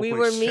 Holy we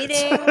were shit.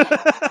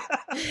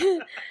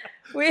 meeting.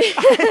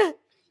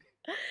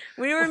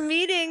 we were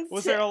meeting.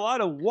 Was there a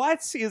lot of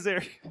what's? Is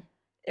there?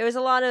 It was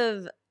a lot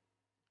of.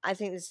 I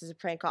think this is a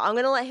prank call. I'm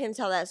gonna let him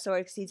tell that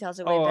story because he tells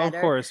it way better.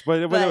 Of course,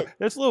 but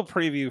there's a little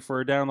preview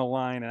for down the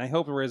line, and I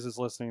hope Riz is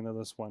listening to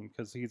this one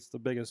because he's the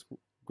biggest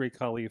Great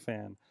Khali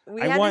fan.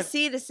 We had to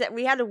see the set.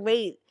 We had to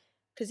wait.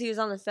 Because he was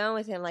on the phone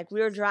with him.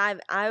 We were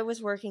driving. I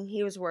was working.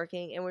 He was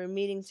working. And we were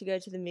meeting to go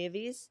to the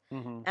movies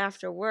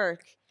after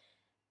work.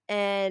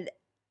 And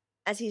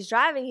as he's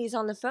driving, he's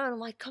on the phone.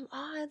 I'm like, come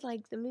on.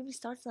 The movie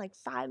starts in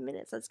 5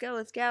 minutes. Let's go.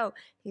 Let's go.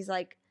 He's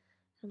like,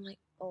 I'm like,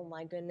 oh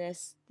my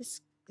goodness.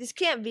 This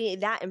can't be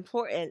that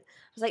important.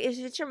 I was like, if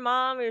it's your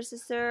mom or your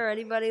sister or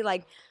anybody,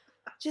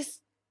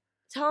 just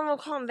tell him we'll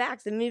call him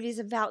back. The movie's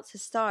about to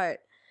start.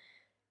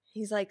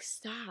 He's like,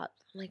 stop.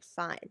 I'm like,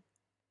 fine.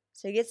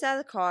 So he gets out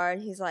of the car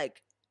and he's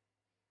shocked.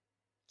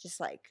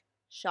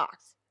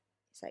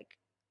 He's like,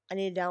 I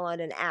need to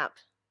download an app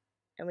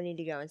and we need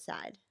to go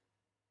inside.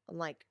 I'm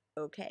like,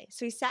 okay.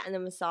 So he sat in the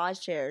massage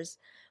chairs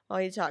while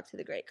he talked to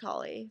the Great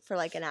Khali for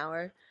an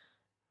hour.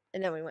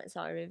 And then we went and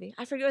saw a movie.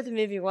 I forget what the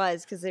movie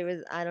was because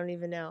I don't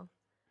even know.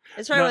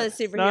 It's probably one of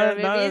the superhero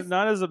movies.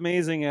 Not as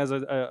amazing as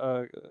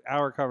a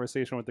hour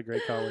conversation with the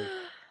Great Khali.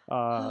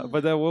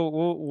 But then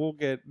we'll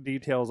get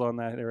details on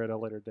that here at a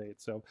later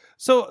date.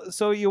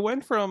 So you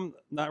went from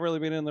not really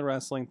being in the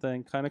wrestling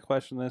thing, kind of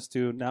question this,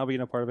 to now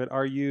being a part of it.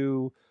 Are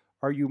you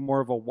more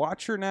of a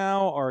watcher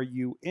now? Are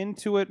you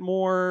into it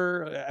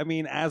more? I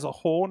mean, as a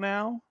whole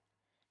now?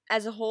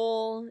 As a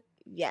whole,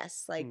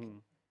 yes.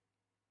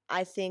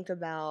 I think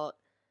about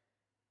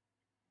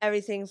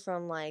everything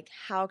from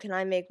how can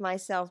I make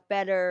myself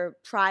better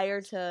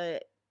prior to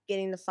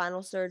getting the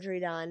final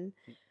surgery done,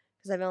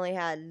 because I've only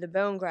had the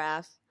bone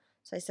graft.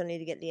 So I still need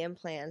to get the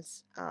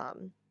implants,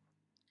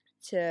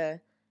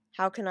 to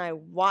how can I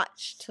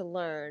watch to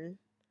learn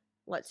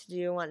what to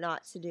do, what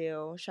not to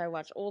do. Should I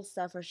watch old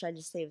stuff or should I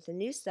just stay with the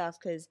new stuff?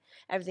 Because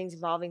everything's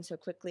evolving so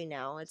quickly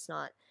now. It's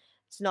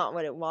not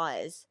what it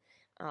was.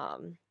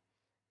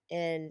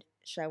 And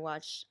should I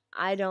watch?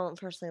 I don't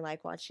personally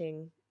like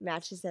watching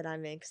matches that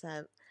I'm in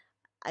because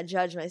I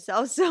judge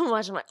myself so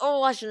much. I'm like,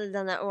 oh, I shouldn't have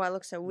done that. Oh, I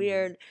look so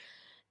weird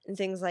and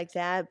things like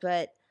that.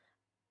 But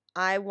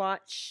I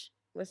watch.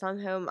 If I'm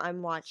home,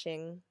 I'm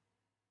watching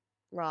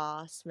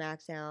Raw,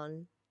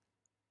 SmackDown,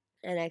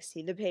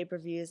 NXT, the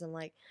pay-per-views. I'm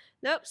like,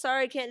 nope,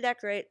 sorry, can't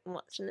decorate. I'm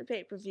watching the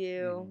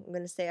pay-per-view. I'm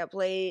going to stay up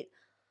late.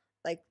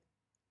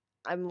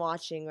 I'm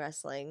watching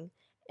wrestling.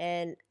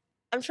 And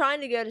I'm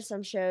trying to go to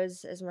some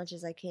shows as much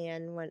as I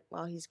can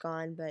while he's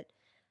gone. But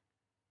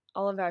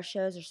all of our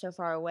shows are so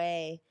far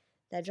away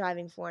that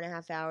driving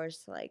 4.5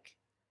 hours to,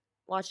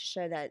 watch a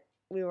show that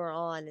we were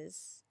on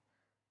is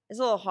it's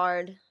a little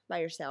hard by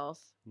yourself.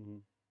 Mm-hmm.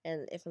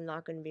 And if I'm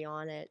not going to be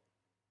on it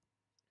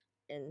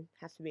and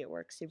have to be at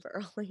work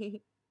super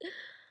early.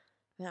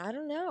 But I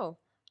don't know.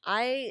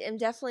 I am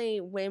definitely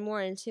way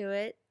more into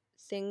it.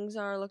 Things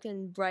are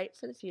looking bright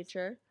for the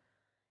future.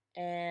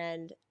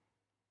 And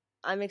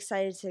I'm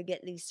excited to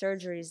get these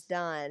surgeries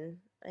done.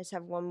 I just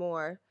have one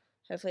more.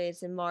 Hopefully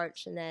it's in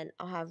March, and then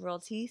I'll have real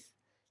teeth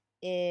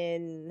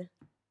in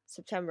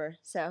September.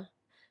 So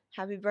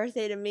happy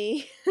birthday to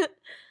me.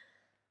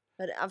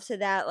 But up to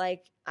that,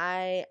 like,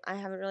 I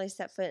haven't really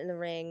stepped foot in the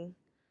ring.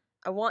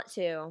 I want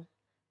to,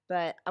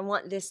 but I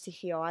want this to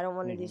heal. I don't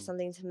want to do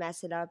something to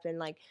mess it up and,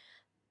 like,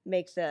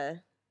 make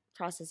the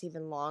process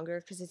even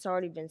longer because it's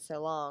already been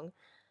so long.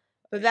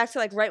 But back to,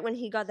 like, right when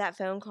he got that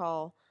phone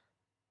call,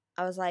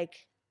 I was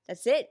like,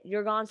 that's it.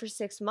 You're gone for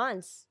 6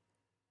 months.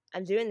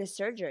 I'm doing this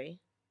surgery.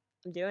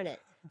 I'm doing it.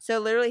 So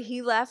literally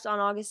he left on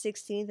August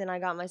 16th and I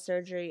got my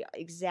surgery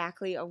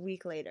exactly a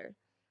week later.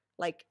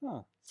 Like,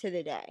 to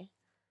the day.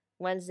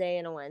 Wednesday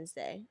and a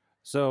Wednesday.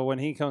 So when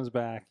he comes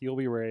back, you'll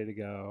be ready to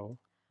go,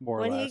 more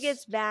or less. When he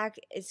gets back,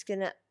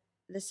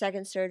 the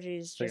second surgery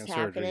is just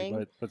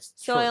happening. But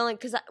so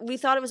because we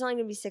thought it was only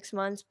going to be 6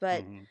 months,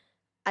 but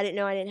I didn't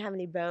know I didn't have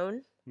any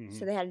bone.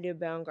 So they had to do a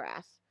bone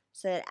graft.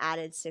 So it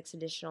added 6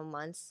 additional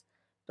months.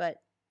 But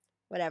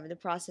whatever, the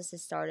process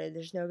has started.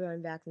 There's no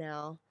going back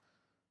now.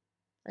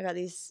 I got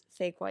these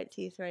fake white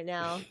teeth right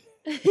now.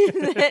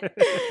 That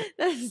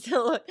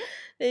still look,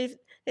 they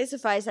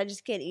suffice. I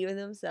just can't eat with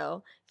them.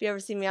 So if you ever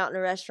see me out in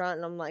a restaurant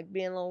and I'm like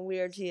being a little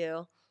weird to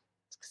you,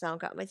 it's because I don't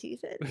got my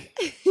teeth in.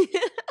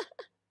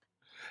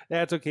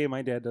 That's okay.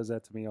 My dad does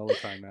that to me all the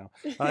time now.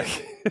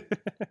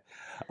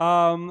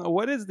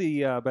 What is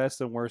the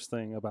best and worst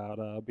thing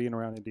about being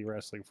around indie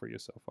wrestling for you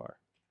so far?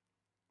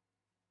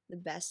 The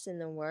best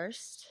and the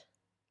worst?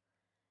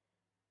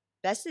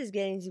 Best is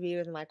getting to be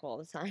with Michael all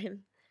the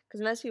time.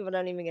 Because most people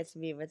don't even get to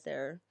be with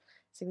their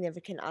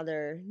significant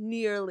other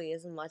nearly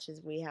as much as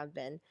we have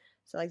been.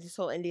 So, like, this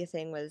whole India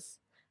thing is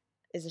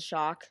a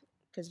shock.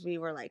 Because we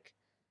were, like,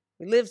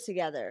 we lived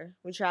together.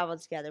 We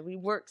traveled together. We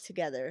worked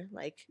together.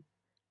 Like,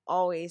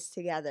 always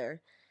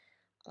together.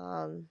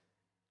 So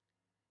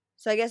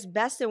I guess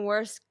best and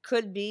worst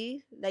could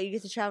be that you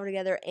get to travel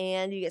together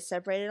and you get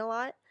separated a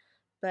lot.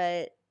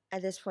 But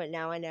at this point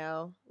now I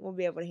know we'll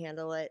be able to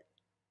handle it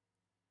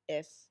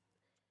if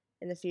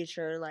in the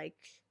future, like,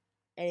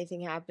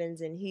 anything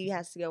happens and he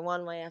has to go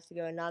one way, I have to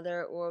go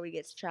another, or we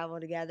get to travel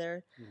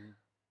together.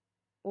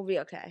 We'll be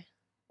okay.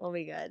 We'll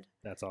be good.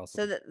 That's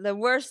awesome. So the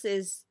worst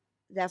is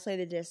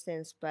definitely the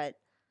distance, but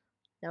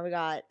now we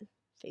got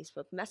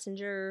Facebook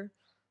Messenger,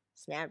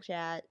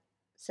 Snapchat,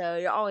 so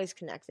you're always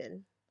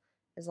connected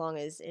as long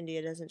as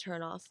India doesn't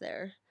turn off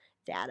their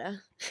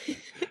data.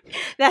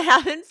 That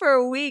happened for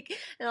a week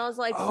and I was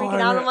like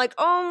freaking out. I'm like,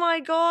 oh my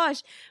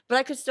gosh, but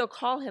I could still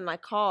call him. I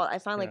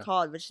finally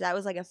called, which that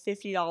was like a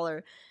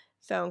 $50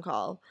 phone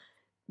call,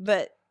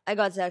 but I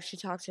got to actually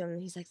talk to him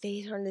and he's like,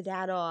 they turned the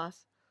data off.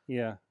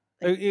 Like,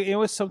 it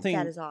was something,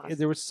 that is off.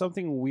 There was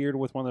something weird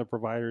with one of the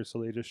providers,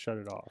 so they just shut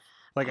it off.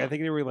 Like, I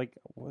think they were like,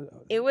 what?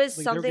 It was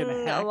like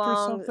something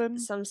along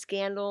some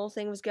scandal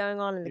thing was going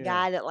on, and the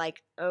guy that,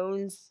 like,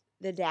 owns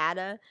the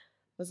data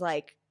was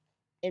like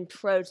in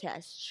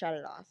protest shut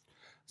it off.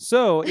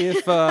 So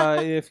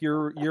if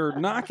you're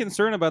not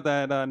concerned about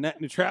that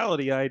net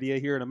neutrality idea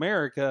here in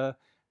America,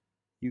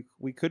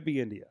 we could be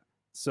India.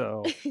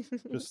 So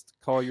just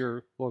call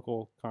your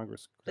local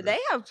Congress. But they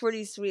have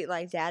pretty sweet,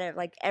 like, data.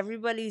 Like,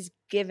 everybody's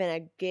given a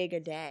gig a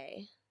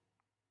day.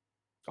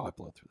 Oh, I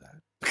blow through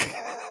that.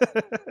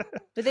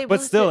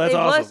 But still, that's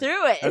awesome. Blow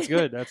through it. That's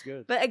good. That's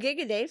good. But a gig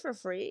a day for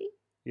free?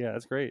 Yeah,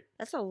 that's great.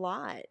 That's a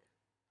lot.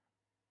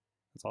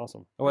 That's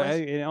awesome. Oh,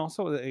 and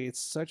also,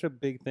 it's such a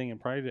big thing, and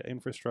probably the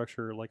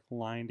infrastructure, like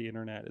line to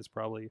internet, is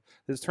probably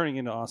this is turning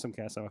into Awesome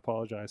Cast. I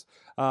apologize.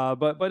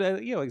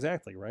 But you know,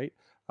 exactly right.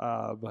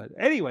 But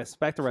anyways,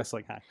 back to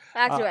wrestling. Hi.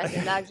 Back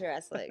to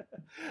wrestling.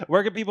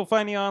 Where can people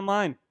find you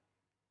online?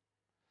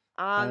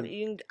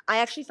 I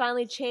actually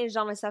finally changed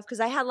all my stuff because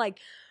I had like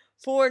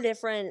 4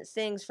 different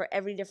things for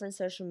every different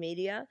social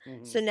media.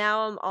 So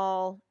now I'm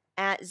all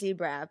at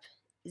Zebrap,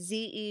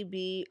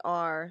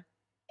 ZEBRAAAP,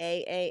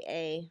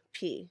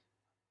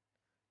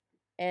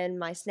 and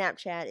my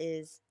Snapchat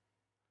is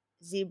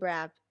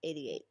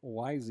Zebrap88.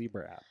 Why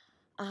Zebrap?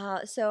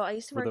 So I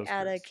used to work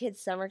at a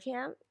kids' summer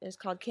camp. It was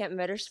called Camp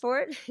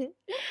Motorsport.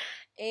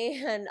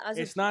 And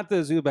it's not the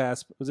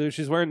Zubaz.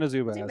 She's wearing the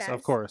Zubaz,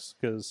 of course,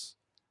 because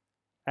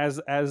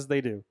as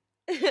they do.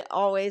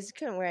 Always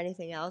couldn't wear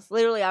anything else.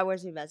 Literally, I wear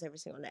Zubaz every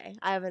single day.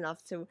 I have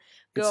enough to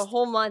go a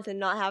whole month and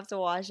not have to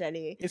wash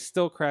any. It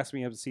still cracks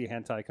me up to see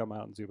hentai come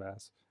out in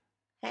Zubaz.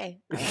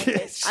 Hey,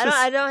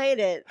 I don't hate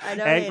it. I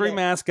don't hate it. Angry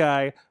mask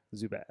guy,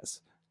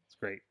 Zubaz. It's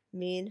great.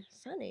 Mean,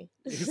 funny.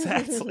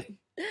 Exactly.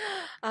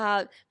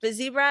 But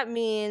Zebra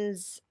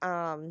means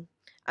I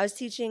was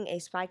teaching a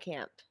spy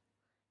camp,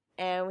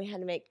 and we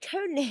had to make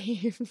code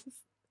names.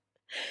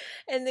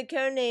 And the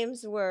code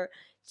names were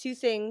 2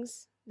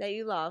 things that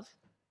you love.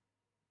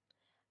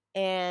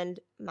 And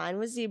mine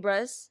was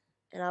zebras,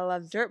 and I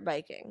love dirt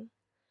biking.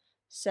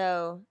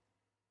 So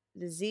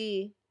the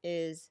Z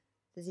is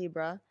the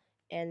zebra,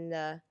 and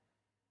the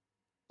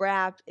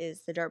brap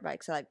is the dirt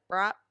bike. So like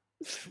brap,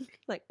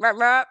 like brap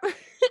brap.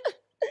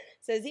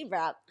 So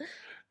Z-brap.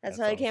 That's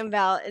how it came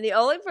about. And the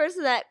only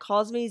person that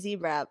calls me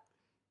Z-brap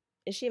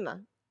is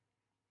Shima.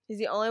 He's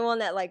the only one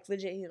that like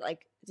legit. He's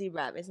like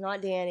Z-brap. It's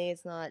not Danny.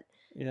 It's not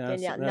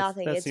Danielle.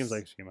 Nothing. That seems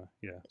like Shima.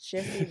 Yeah. It's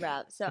just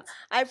Z-brap. So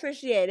I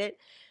appreciate it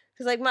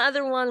because like my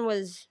other one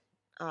was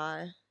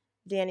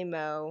Dani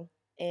Mo,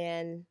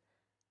 and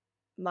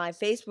my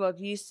Facebook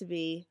used to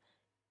be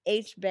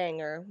H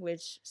Banger,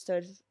 which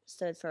stood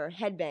for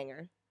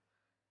headbanger.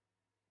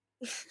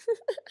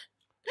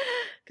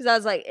 Because I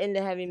was like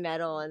into heavy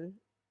metal, and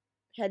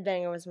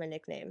headbanger was my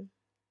nickname.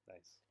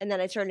 Nice. And then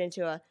I turned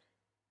into a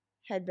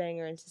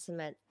headbanger into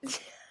cement.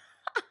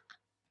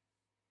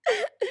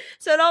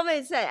 So it all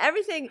made sense.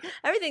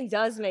 Everything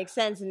does make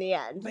sense in the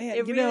end. Man,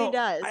 it really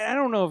does. I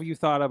don't know if you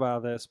thought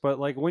about this, but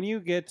like when you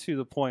get to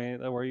the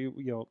point where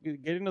you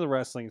get into the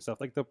wrestling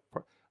stuff, like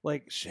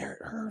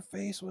her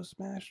face was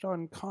smashed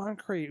on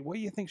concrete. What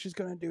do you think she's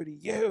gonna do to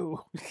you?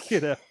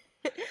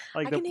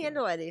 Like I can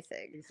handle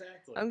anything.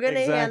 Exactly. I'm gonna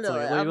handle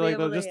it. Like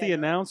just the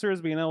announcers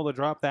being able to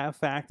drop that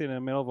fact in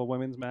the middle of a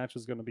women's match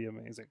is gonna be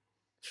amazing.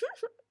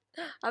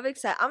 I'm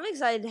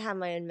excited to have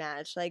my own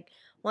match. Like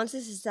once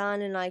this is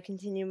done and I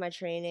continue my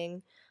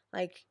training,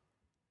 like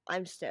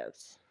I'm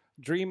stoked.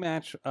 Dream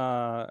match.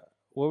 What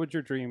would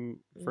your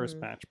dream first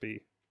match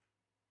be?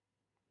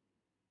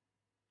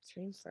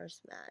 Dream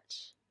first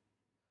match.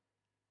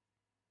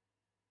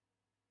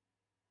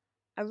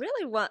 I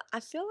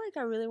feel like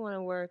I really want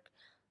to work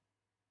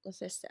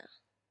LaFista.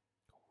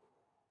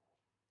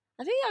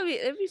 I think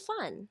it'd be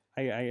fun.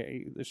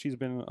 She's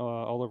been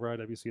all over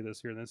IWC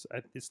this year, and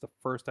it's the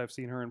first I've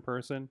seen her in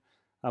person.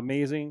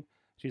 Amazing.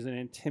 She's an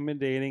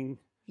intimidating.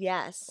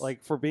 Yes.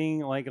 Like for being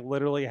like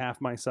literally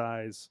half my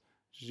size,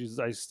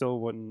 I still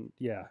wouldn't.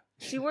 Yeah.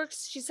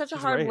 She's such a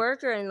hard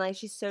worker, and like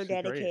she's so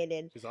dedicated.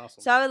 Great. She's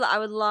awesome. So I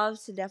would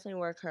love to definitely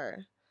work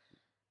her.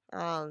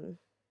 I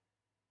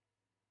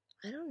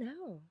don't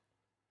know.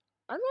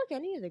 I'd work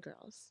any of the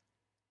girls.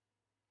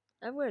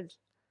 I would.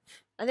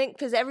 I think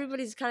because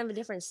everybody's kind of a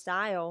different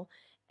style,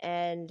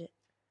 and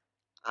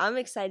I'm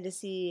excited to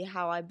see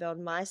how I build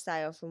my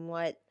style from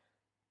what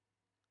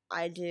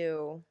I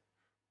do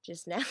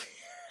just now.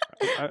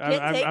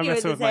 I'm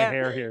messing with my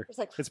hair here.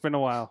 It's been a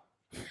while.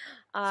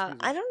 I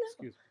don't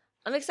know.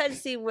 I'm excited to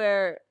see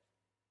where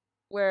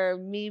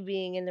me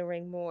being in the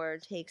ring more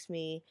takes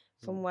me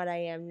from what I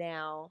am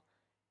now,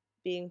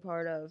 being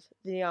part of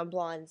the Neon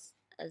Blondes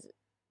as a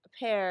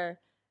pair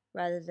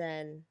rather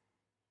than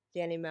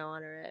Dani Mo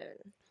on her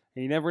own.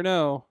 You never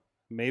know.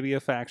 Maybe a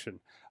faction.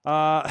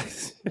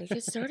 We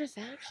could start a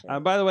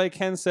faction. By the way,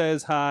 Ken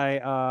says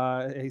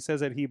hi. He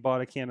says that he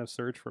bought a can of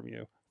Surge from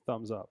you.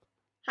 Thumbs up.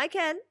 Hi,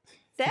 Ken.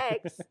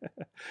 Thanks.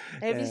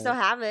 I hope you still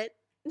have it.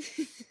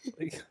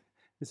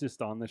 It's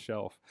just on the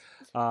shelf.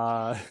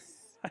 I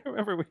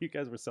remember when you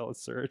guys were selling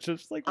Surge. I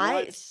was like,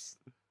 what?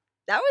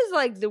 That was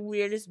like the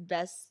weirdest,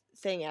 best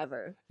thing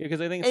ever. Yeah,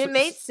 because I think it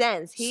made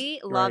sense. He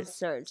loves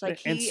Surge. Like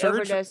he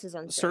overdoses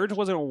on Surge. Surge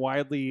wasn't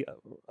widely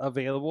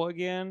available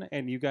again,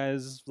 and you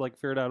guys like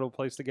figured out a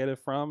place to get it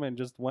from and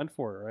just went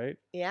for it, right?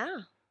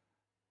 Yeah.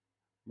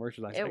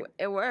 Merchandise.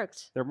 It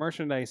worked. Their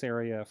merchandise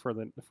area for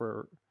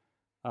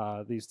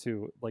these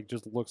two like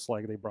just looks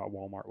like they brought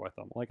Walmart with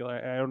them. Like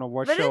I don't know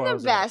what but show. But in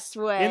the best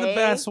way. In the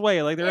best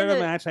way. Like they're in a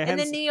match. In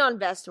the neon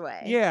best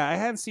way. Yeah, I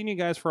hadn't seen you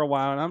guys for a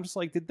while, and I'm just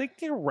like, did they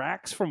get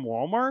racks from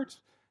Walmart?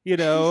 You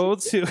know,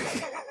 to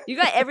you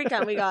got every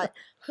kind. We got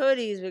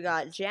hoodies, we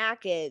got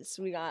jackets,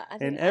 we got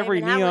every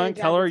neon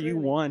color you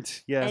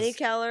want. Yes, any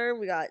color.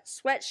 We got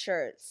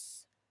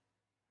sweatshirts.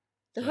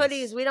 The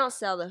hoodies, we don't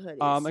sell the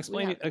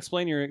hoodies.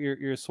 Explain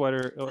your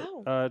sweater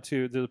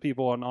to the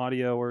people on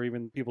audio or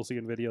even people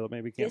seeing video that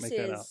maybe can't make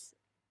that out. This is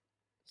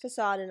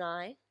Facade and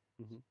I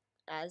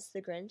as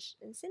the Grinch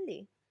and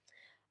Cindy.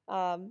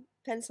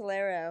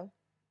 Pencilero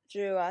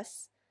drew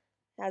us.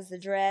 Has the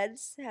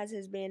dreads, has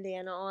his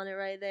bandana on it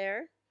right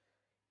there.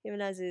 Even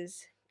has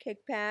his kick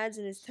pads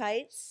and his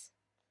tights,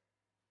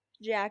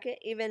 jacket,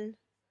 even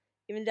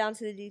down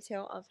to the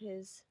detail of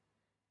his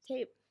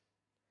tape.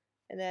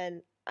 And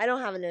then I don't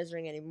have a nose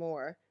ring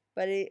anymore,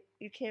 but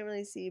you can't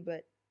really see,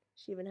 but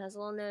she even has a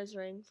little nose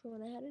ring for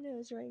when I had a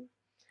nose ring.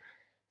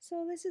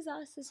 So this is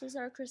us. This was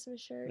our Christmas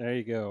shirt. There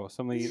you go.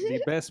 Some of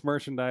the best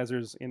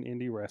merchandisers in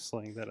indie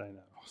wrestling that I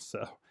know.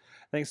 So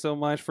thanks so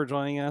much for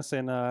joining us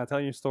and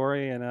telling your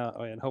story.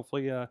 And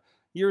hopefully a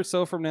year or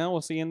so from now,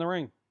 we'll see you in the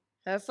ring.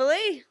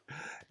 Hopefully.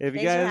 If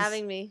you Thanks guys for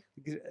having me.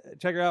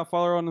 Check her out.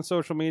 Follow her on the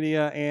social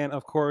media. And,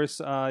 of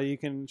course, you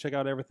can check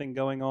out everything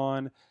going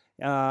on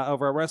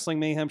over at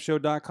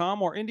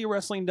WrestlingMayhemShow.com or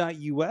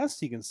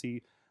IndieWrestling.us. You can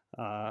see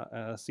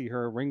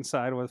her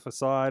ringside with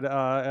Facade.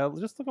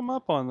 Just look them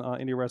up on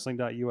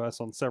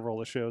IndieWrestling.us on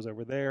several of the shows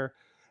over there.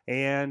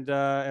 And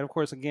of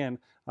course, again,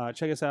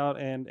 check us out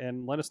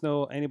and let us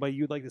know anybody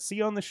you'd like to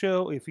see on the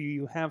show. If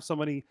you have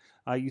somebody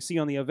you see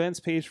on the events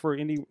page for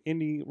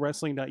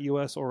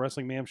IndyWrestling.us or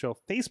Wrestling Mayhem Show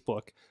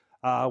Facebook,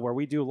 where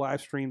we do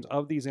live streams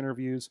of these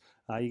interviews,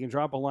 you can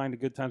drop a line to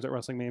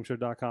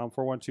goodtimes@wrestlingmayhemshow.com,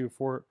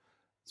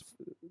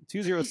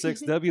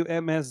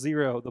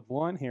 412-206-WMS0. The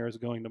blonde hair is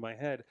going to my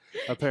head,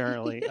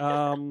 apparently.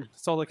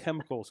 It's all the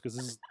chemicals, because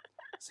this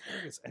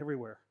hair is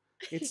everywhere.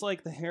 It's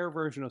like the hair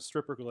version of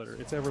stripper glitter.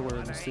 It's everywhere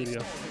in the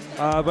studio.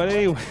 But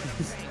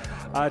anyways,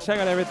 check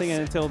out everything,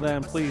 and until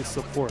then, please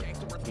support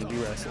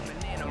Indie Wrestling.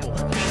 You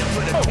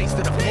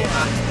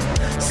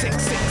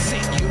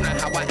know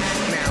how I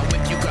act now.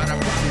 If you got a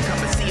problem, come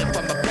and see if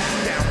I'm a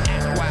back down.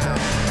 Act wild.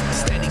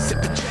 Steady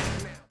sipping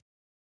check now.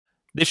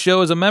 This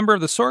show is a member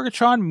of the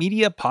Sorgatron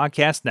Media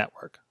Podcast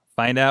Network.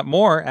 Find out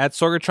more at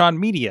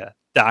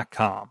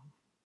sorgatronmedia.com.